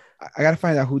gotta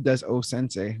find out who does O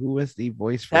Sensei. Who is the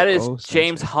voice for that? Is O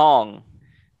James Hong.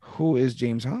 Who is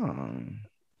James Hong?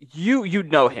 You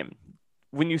know him.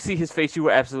 When you see his face, you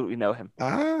will absolutely know him.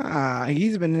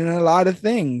 He's been in a lot of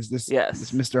things. This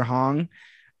Mr. Hong.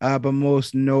 But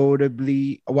most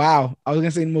notably, wow, I was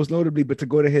gonna say most notably, but to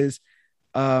go to his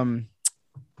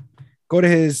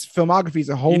filmography is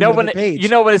a whole other page. You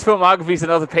know when his filmography is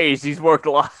another page, he's worked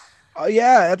a lot. Oh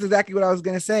yeah, that's exactly what I was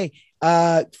gonna say.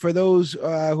 For those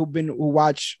who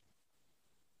watch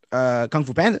Kung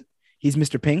Fu Panda, he's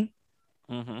Mr. Ping.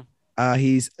 Mm-hmm.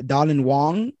 He's Dalin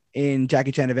Wong in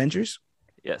Jackie Chan Adventures.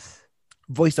 Yes.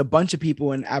 Voiced a bunch of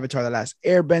people in Avatar: The Last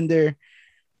Airbender.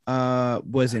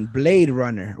 Was in Blade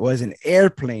Runner, was in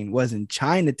Airplane, was in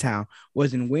Chinatown,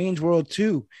 was in Wayne's World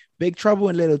 2, Big Trouble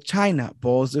in Little China,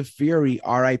 Balls of Fury,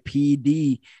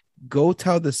 R.I.P.D., Go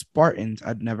Tell the Spartans.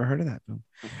 I'd never heard of that film.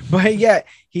 But yeah,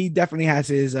 he definitely has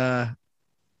his bona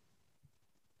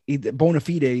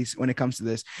fides when it comes to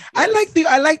this. Yes.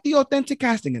 I like the authentic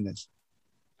casting in this.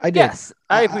 I did. Yes,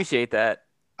 I appreciate that.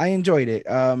 I enjoyed it.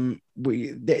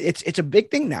 It's a big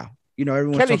thing now. You know,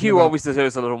 everyone. Kelly Hu always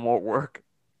deserves a little more work.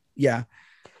 Yeah.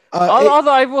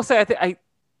 Although I will say, I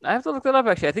have to look that up.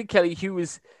 Actually, I think Kelly Hu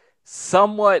is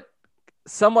somewhat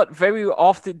very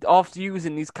often used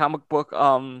in these comic book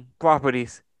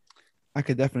properties. I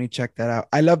could definitely check that out.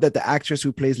 I love that the actress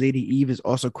who plays Lady Eve is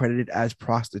also credited as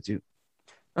prostitute.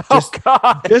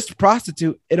 God, just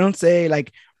prostitute. It don't say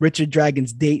like Richard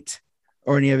Dragon's date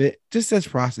or any of it. Just says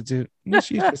prostitute. You know,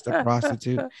 she's just a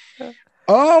prostitute.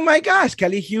 Oh my gosh,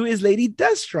 Kelly Hu is Lady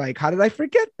Deathstrike. How did I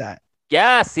forget that?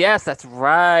 Yes, that's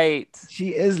right.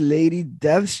 She is Lady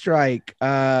Deathstrike.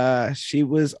 She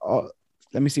was.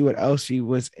 Let me see what else she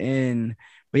was in.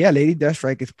 But yeah, Lady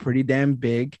Deathstrike is pretty damn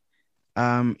big.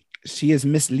 She is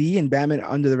Miss Lee in Batman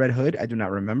Under the Red Hood. I do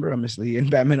not remember a Miss Lee in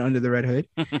Batman Under the Red Hood.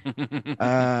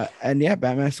 And yeah,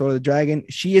 Batman Sword of the Dragon.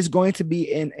 She is going to be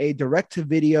in a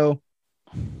direct-to-video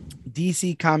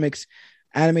DC Comics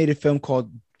animated film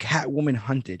called Catwoman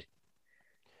Hunted.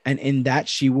 And in that,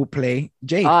 she will play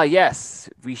Jade. Yes.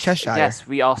 Cheshire. Yes,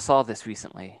 we all saw this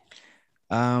recently.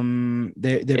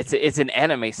 It's an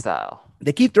anime style.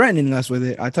 They keep threatening us with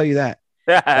it. I'll tell you that.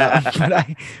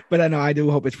 But I know I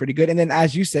do hope it's pretty good. And then,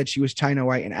 as you said, she was China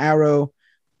White in Arrow.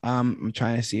 I'm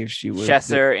trying to see if she was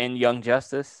Cheshire in Young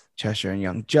Justice. Cheshire and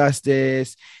Young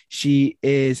Justice. She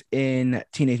is in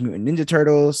Teenage Mutant Ninja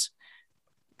Turtles.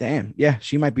 Damn, yeah,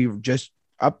 she might be just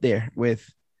up there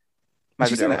with.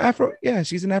 She's an Afro. Yeah,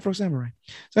 she's an Afro samurai.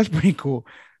 So that's pretty cool.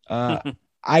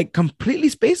 I completely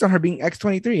spaced on her being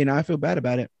X-23, and now I feel bad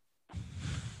about it.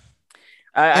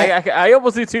 I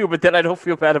almost do too, but then I don't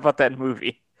feel bad about that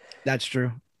movie. That's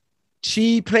true.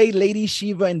 She played Lady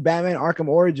Shiva in Batman Arkham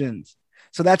Origins.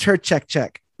 So that's her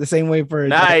check. The same way for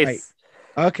nice.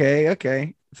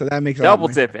 Okay. So that makes double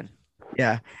tipping.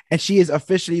 Yeah. And she is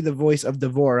officially the voice of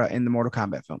Devora in the Mortal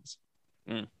Kombat films.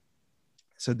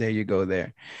 So there you go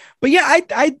there. But yeah,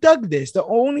 I dug this. The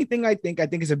only thing I think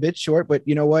is a bit short, but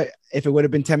you know what? If it would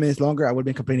have been 10 minutes longer, I would have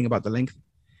been complaining about the length.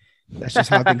 That's just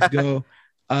how things go.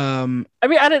 I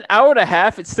mean, at an hour and a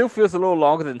half, it still feels a little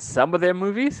longer than some of their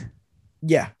movies.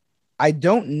 Yeah. I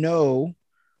don't know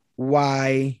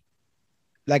why,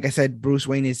 like I said, Bruce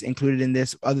Wayne is included in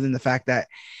this, other than the fact that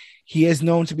He is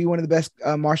known to be one of the best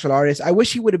martial artists. I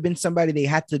wish he would have been somebody they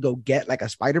had to go get, like a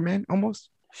Spider-Man almost.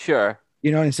 Sure.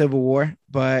 In Civil War,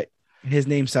 but his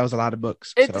name sells a lot of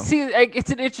books. It's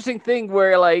an interesting thing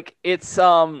where like it's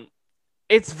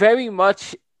very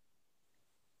much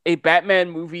a Batman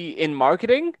movie in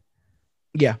marketing.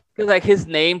 Yeah. Because like his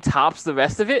name tops the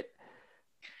rest of it.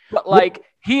 But like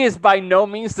he is by no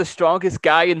means the strongest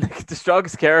guy and the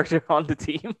strongest character on the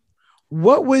team.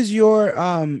 What was your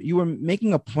you were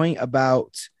making a point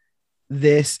about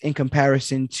this in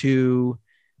comparison to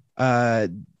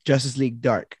Justice League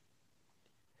Dark?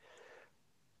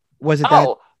 Was it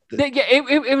that? Yeah,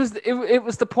 it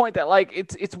was the point that like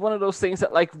it's one of those things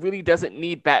that like really doesn't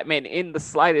need Batman in the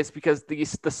slightest because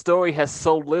the story has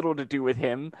so little to do with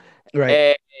him,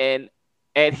 right? And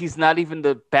he's not even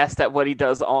the best at what he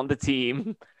does on the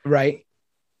team, right?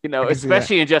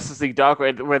 Especially in Justice League Dark,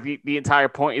 where the entire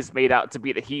point is made out to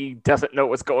be that he doesn't know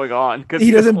what's going on because he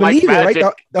doesn't believe it. Right,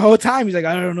 the whole time he's like,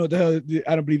 I don't know what the hell.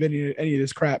 I don't believe any of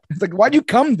this crap. It's like, why'd you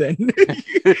come then?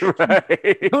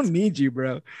 Right. I don't need you,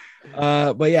 bro.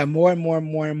 But yeah, more and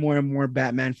more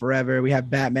Batman Forever. We have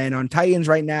Batman on Titans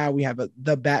right now. We have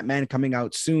the Batman coming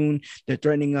out soon. They're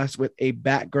threatening us with a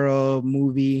Batgirl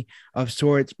movie of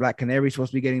sorts. Black Canary is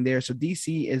supposed to be getting there. So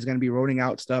DC is going to be rolling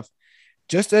out stuff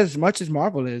just as much as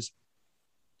Marvel is.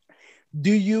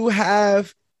 Do you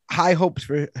have high hopes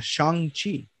for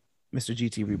Shang-Chi, Mr.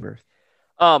 GT Rebirth?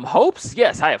 Hopes?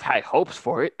 Yes, I have high hopes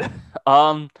for it.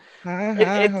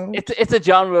 It's a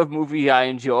genre of movie I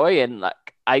enjoy, and like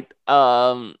even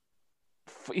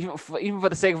for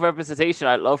the sake of representation,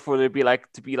 I'd love for there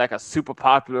to be like a super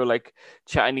popular like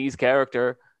Chinese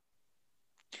character.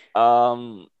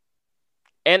 And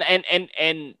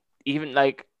even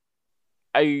like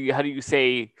how do you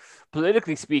say,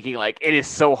 politically speaking, like it is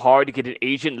so hard to get an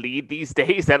Asian lead these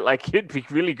days that like it'd be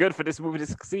really good for this movie to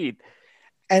succeed.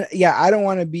 And yeah, I don't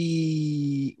want to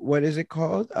be, what is it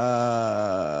called?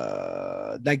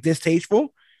 Like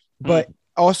distasteful, but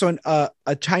also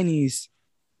a Chinese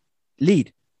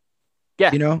lead.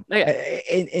 Yeah.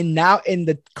 And now in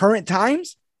the current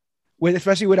times,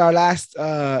 especially with our last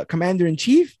commander in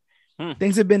chief,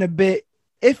 things have been a bit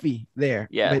iffy there.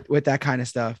 Yeah. With that kind of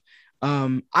stuff.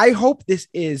 I hope this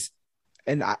is,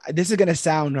 and this is gonna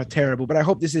sound terrible, but I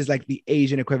hope this is like the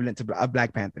Asian equivalent of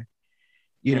Black Panther.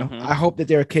 I hope that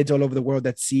there are kids all over the world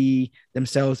that see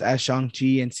themselves as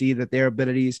Shang-Chi and see that their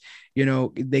abilities,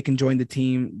 they can join the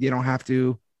team. They don't have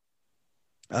to,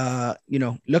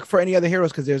 look for any other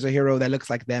heroes because there's a hero that looks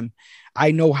like them.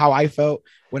 I know how I felt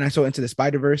when I saw Into the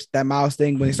Spider-Verse, that Miles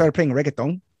thing, when they started playing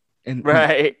reggaeton and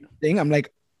thing. I'm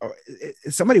like, oh,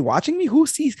 is somebody watching me? Who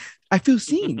sees? I feel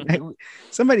seen.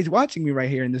 Somebody's watching me right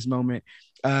here in this moment.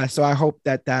 So I hope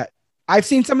that I've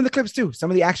seen some of the clips too.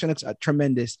 Some of the action looks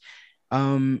tremendous.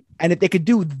 And if they could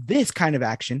do this kind of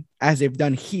action as they've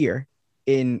done here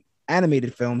in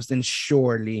animated films, then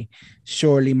surely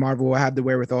Marvel will have the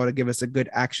wherewithal to give us a good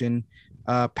action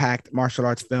packed martial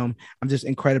arts film. I'm just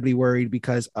incredibly worried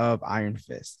because of Iron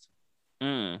Fist.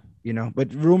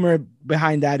 But rumor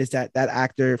behind that is that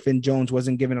actor Finn Jones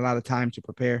wasn't given a lot of time to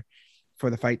prepare for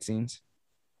the fight scenes.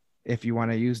 If you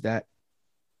want to use that,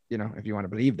 if you want to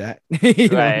believe that,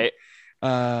 right.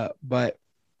 But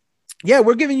yeah,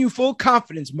 we're giving you full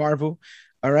confidence, Marvel.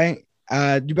 All right.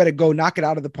 You better go knock it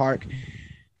out of the park.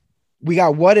 We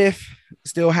got What If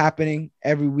still happening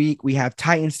every week. We have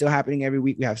Titans still happening every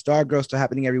week. We have Stargirl still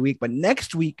happening every week. But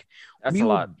next week,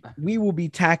 we will be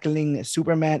tackling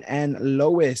Superman and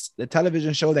Lois, the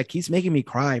television show that keeps making me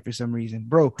cry for some reason,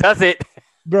 bro. Does it?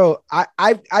 Bro,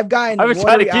 I've gotten. I've been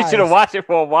trying to get you to watch it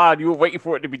for a while. You were waiting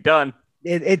for it to be done.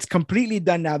 It's completely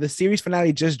done now. The series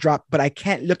finale just dropped, but I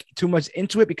can't look too much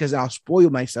into it because I'll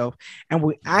spoil myself. And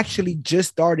we actually just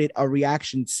started a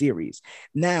reaction series.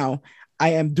 Now,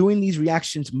 I am doing these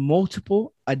reactions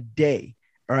multiple a day.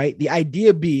 All right. The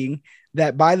idea being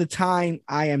that by the time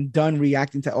I am done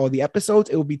reacting to all the episodes,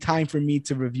 it will be time for me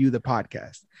to review the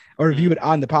podcast or review it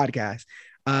on the podcast.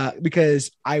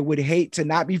 Because I would hate to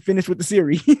not be finished with the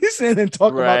series and then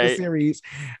talk about the series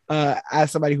as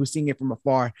somebody who's seeing it from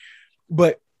afar.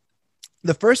 But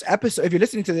the first episode, if you're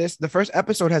listening to this, the first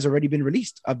episode has already been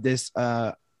released of this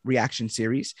reaction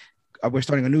series. We're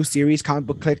starting a new series, Comic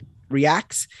Book Click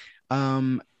Reacts.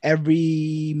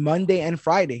 Every Monday and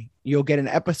Friday, you'll get an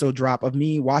episode drop of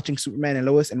me watching Superman and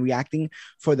Lois and reacting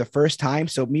for the first time.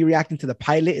 So me reacting to the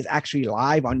pilot is actually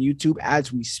live on YouTube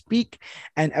as we speak.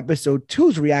 And episode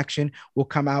 2's reaction will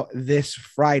come out this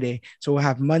Friday. So we'll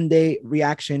have Monday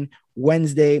reaction,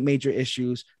 Wednesday major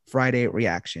issues, Friday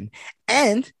reaction.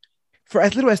 And for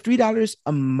as little as $3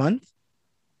 a month,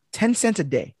 10 cents a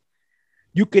day,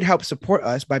 You could help support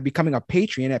us by becoming a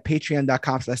Patreon at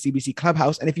patreon.com/CBC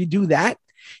Clubhouse. And if you do that,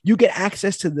 you get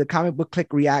access to the Comic Book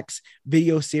Click Reacts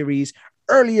video series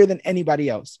earlier than anybody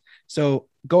else. So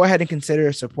go ahead and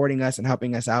consider supporting us and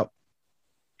helping us out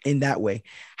in that way.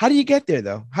 How do you get there,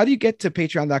 though? How do you get to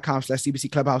patreon.com/CBC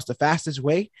Clubhouse? The fastest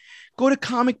way? Go to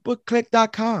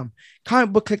comicbookclick.com.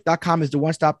 Comicbookclick.com is the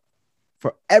one-stop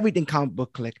for everything Comic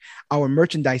Book Click, our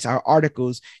merchandise, our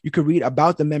articles. You can read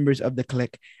about the members of the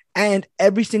Click. And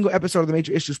every single episode of the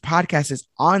Major Issues podcast is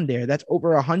on there. That's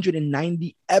over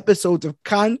 190 episodes of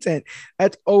content.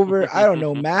 That's over, I don't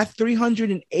know, math,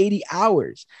 380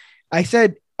 hours. I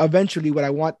said eventually what I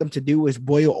want them to do is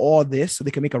boil all this so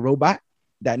they can make a robot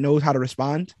that knows how to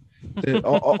respond to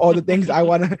all the things I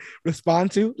want to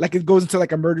respond to. Like it goes into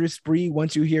like a murderous spree.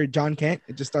 Once you hear John Kent,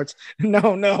 it just starts,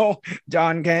 no,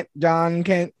 John Kent, Jonathan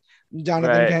Kent.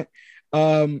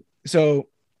 So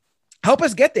help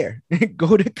us get there.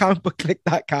 Go to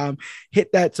comicbookclick.com,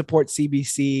 hit that support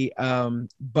CBC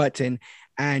button,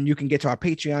 and you can get to our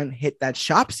Patreon, hit that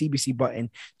shop CBC button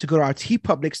to go to our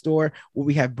TeePublic store where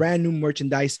we have brand new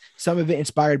merchandise, some of it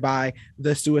inspired by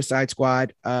the Suicide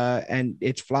Squad, and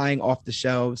it's flying off the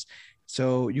shelves.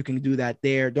 So you can do that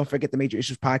there. Don't forget the Major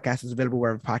Issues podcast is available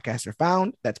wherever podcasts are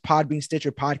found. That's Podbean,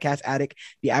 Stitcher, Podcast Addict,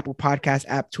 the Apple Podcast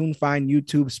app, TuneFind,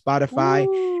 YouTube, Spotify,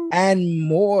 and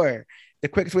more. The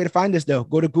quickest way to find us, though,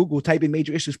 go to Google, type in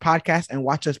Major Issues Podcast, and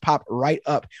watch us pop right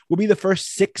up. We'll be the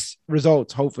first 6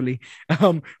 results, hopefully.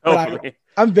 But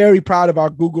I'm very proud of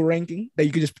our Google ranking that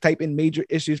you can just type in Major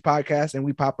Issues Podcast and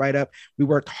we pop right up. We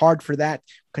worked hard for that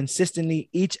consistently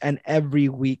each and every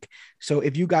week. So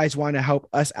if you guys want to help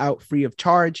us out free of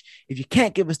charge, if you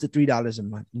can't give us the $3 a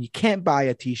month and you can't buy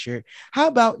a t-shirt, how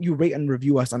about you rate and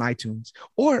review us on iTunes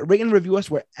or rate and review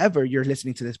us wherever you're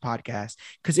listening to this podcast?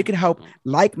 Because it can help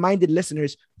like-minded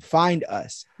listeners find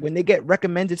us. When they get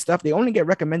recommended stuff, they only get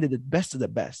recommended the best of the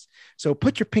best. So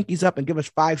put your pinkies up and give us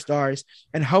 5 stars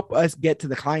and help us get to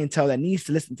the clientele that needs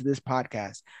to listen to this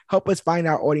podcast. Help us find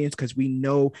our audience because we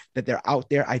know that they're out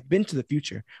there. I've been to the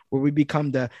future where we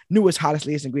become the newest, hottest,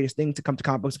 latest, and greatest thing to come to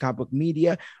comic books and comic book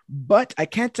media, but I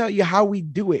can't tell you how we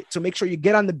do it. So make sure you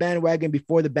get on the bandwagon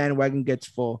before the bandwagon gets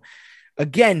full.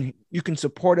 Again, you can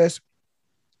support us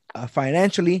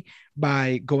financially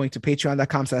by going to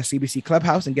patreon.com/CBC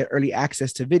Clubhouse and get early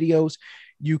access to videos.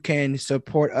 You can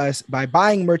support us by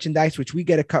buying merchandise, which we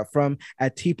get a cut from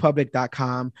at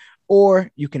tpublic.com,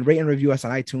 or you can rate and review us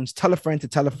on iTunes. Tell a friend to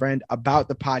tell a friend about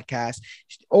the podcast,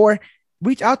 or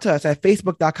reach out to us at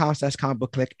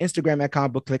facebook.com/comicbookclick, Instagram at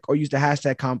comicbookclick, or use the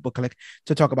hashtag comicbookclick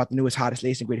to talk about the newest, hottest,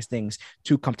 latest, and greatest things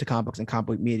to come to comic books and comic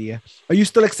book media. Are you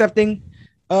still accepting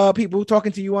people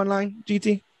talking to you online,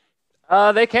 GT?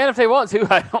 They can if they want to.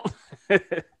 I don't.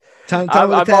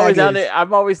 I'm always on it.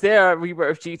 I'm always there.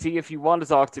 Rebirth GT. If you want to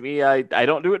talk to me, I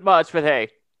don't do it much, but hey,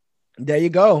 there you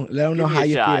go. Let them know how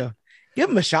you shot. feel. Give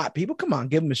them a shot, people. Come on,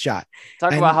 give them a shot.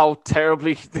 Talk about how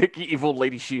terribly evil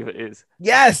Lady Shiva is.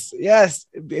 Yes.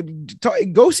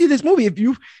 Go see this movie if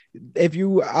you're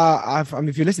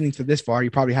listening to this far,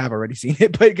 you probably have already seen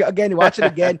it. But again, watch it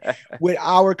again with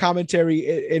our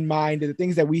commentary in mind. The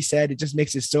things that we said, it just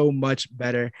makes it so much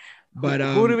better. But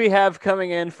who do we have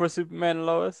coming in for Superman and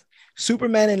Lois?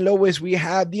 Superman and Lois, we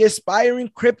have the Aspiring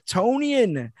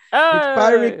Kryptonian.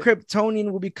 Aspiring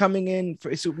Kryptonian will be coming in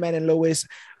for Superman and Lois.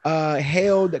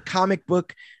 Hailed comic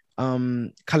book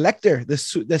collector,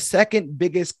 the second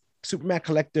biggest Superman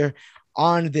collector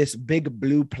on this big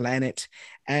blue planet.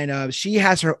 And she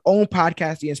has her own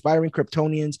podcast, The Inspiring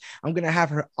Kryptonians. I'm going to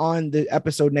have her on the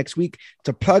episode next week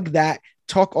to plug that,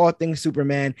 talk all things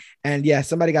Superman. And yeah,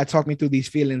 somebody got to talk me through these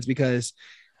feelings because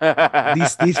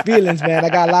these feelings, man, I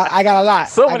got a lot.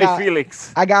 So many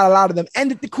feelings. I got a lot of them.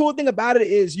 And the cool thing about it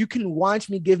is you can watch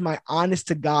me give my honest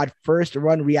to God first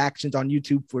run reactions on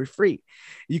YouTube for free.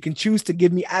 You can choose to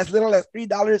give me as little as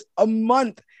 $3 a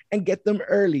month and get them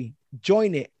early.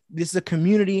 Join it. This is a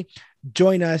community.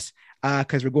 Join us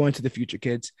because we're going to the future,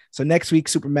 kids. So next week,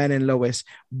 Superman and Lois.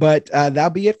 But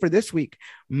that'll be it for this week.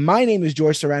 My name is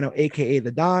George Serrano, aka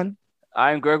The Don.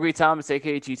 I'm Gregory Thomas,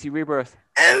 aka GT Rebirth.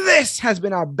 And this has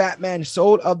been our Batman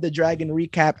Soul of the Dragon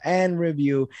recap and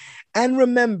review. And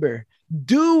remember,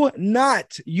 do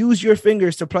not use your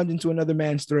fingers to plunge into another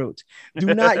man's throat.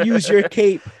 Do not use your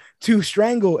cape to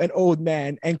strangle an old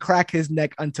man and crack his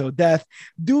neck until death.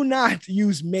 Do not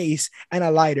use mace and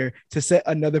a lighter to set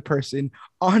another person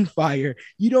on fire.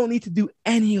 You don't need to do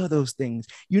any of those things.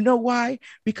 You know why?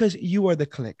 Because you are the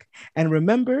Click. And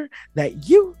remember that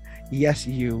you, yes,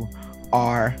 you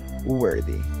are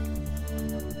worthy.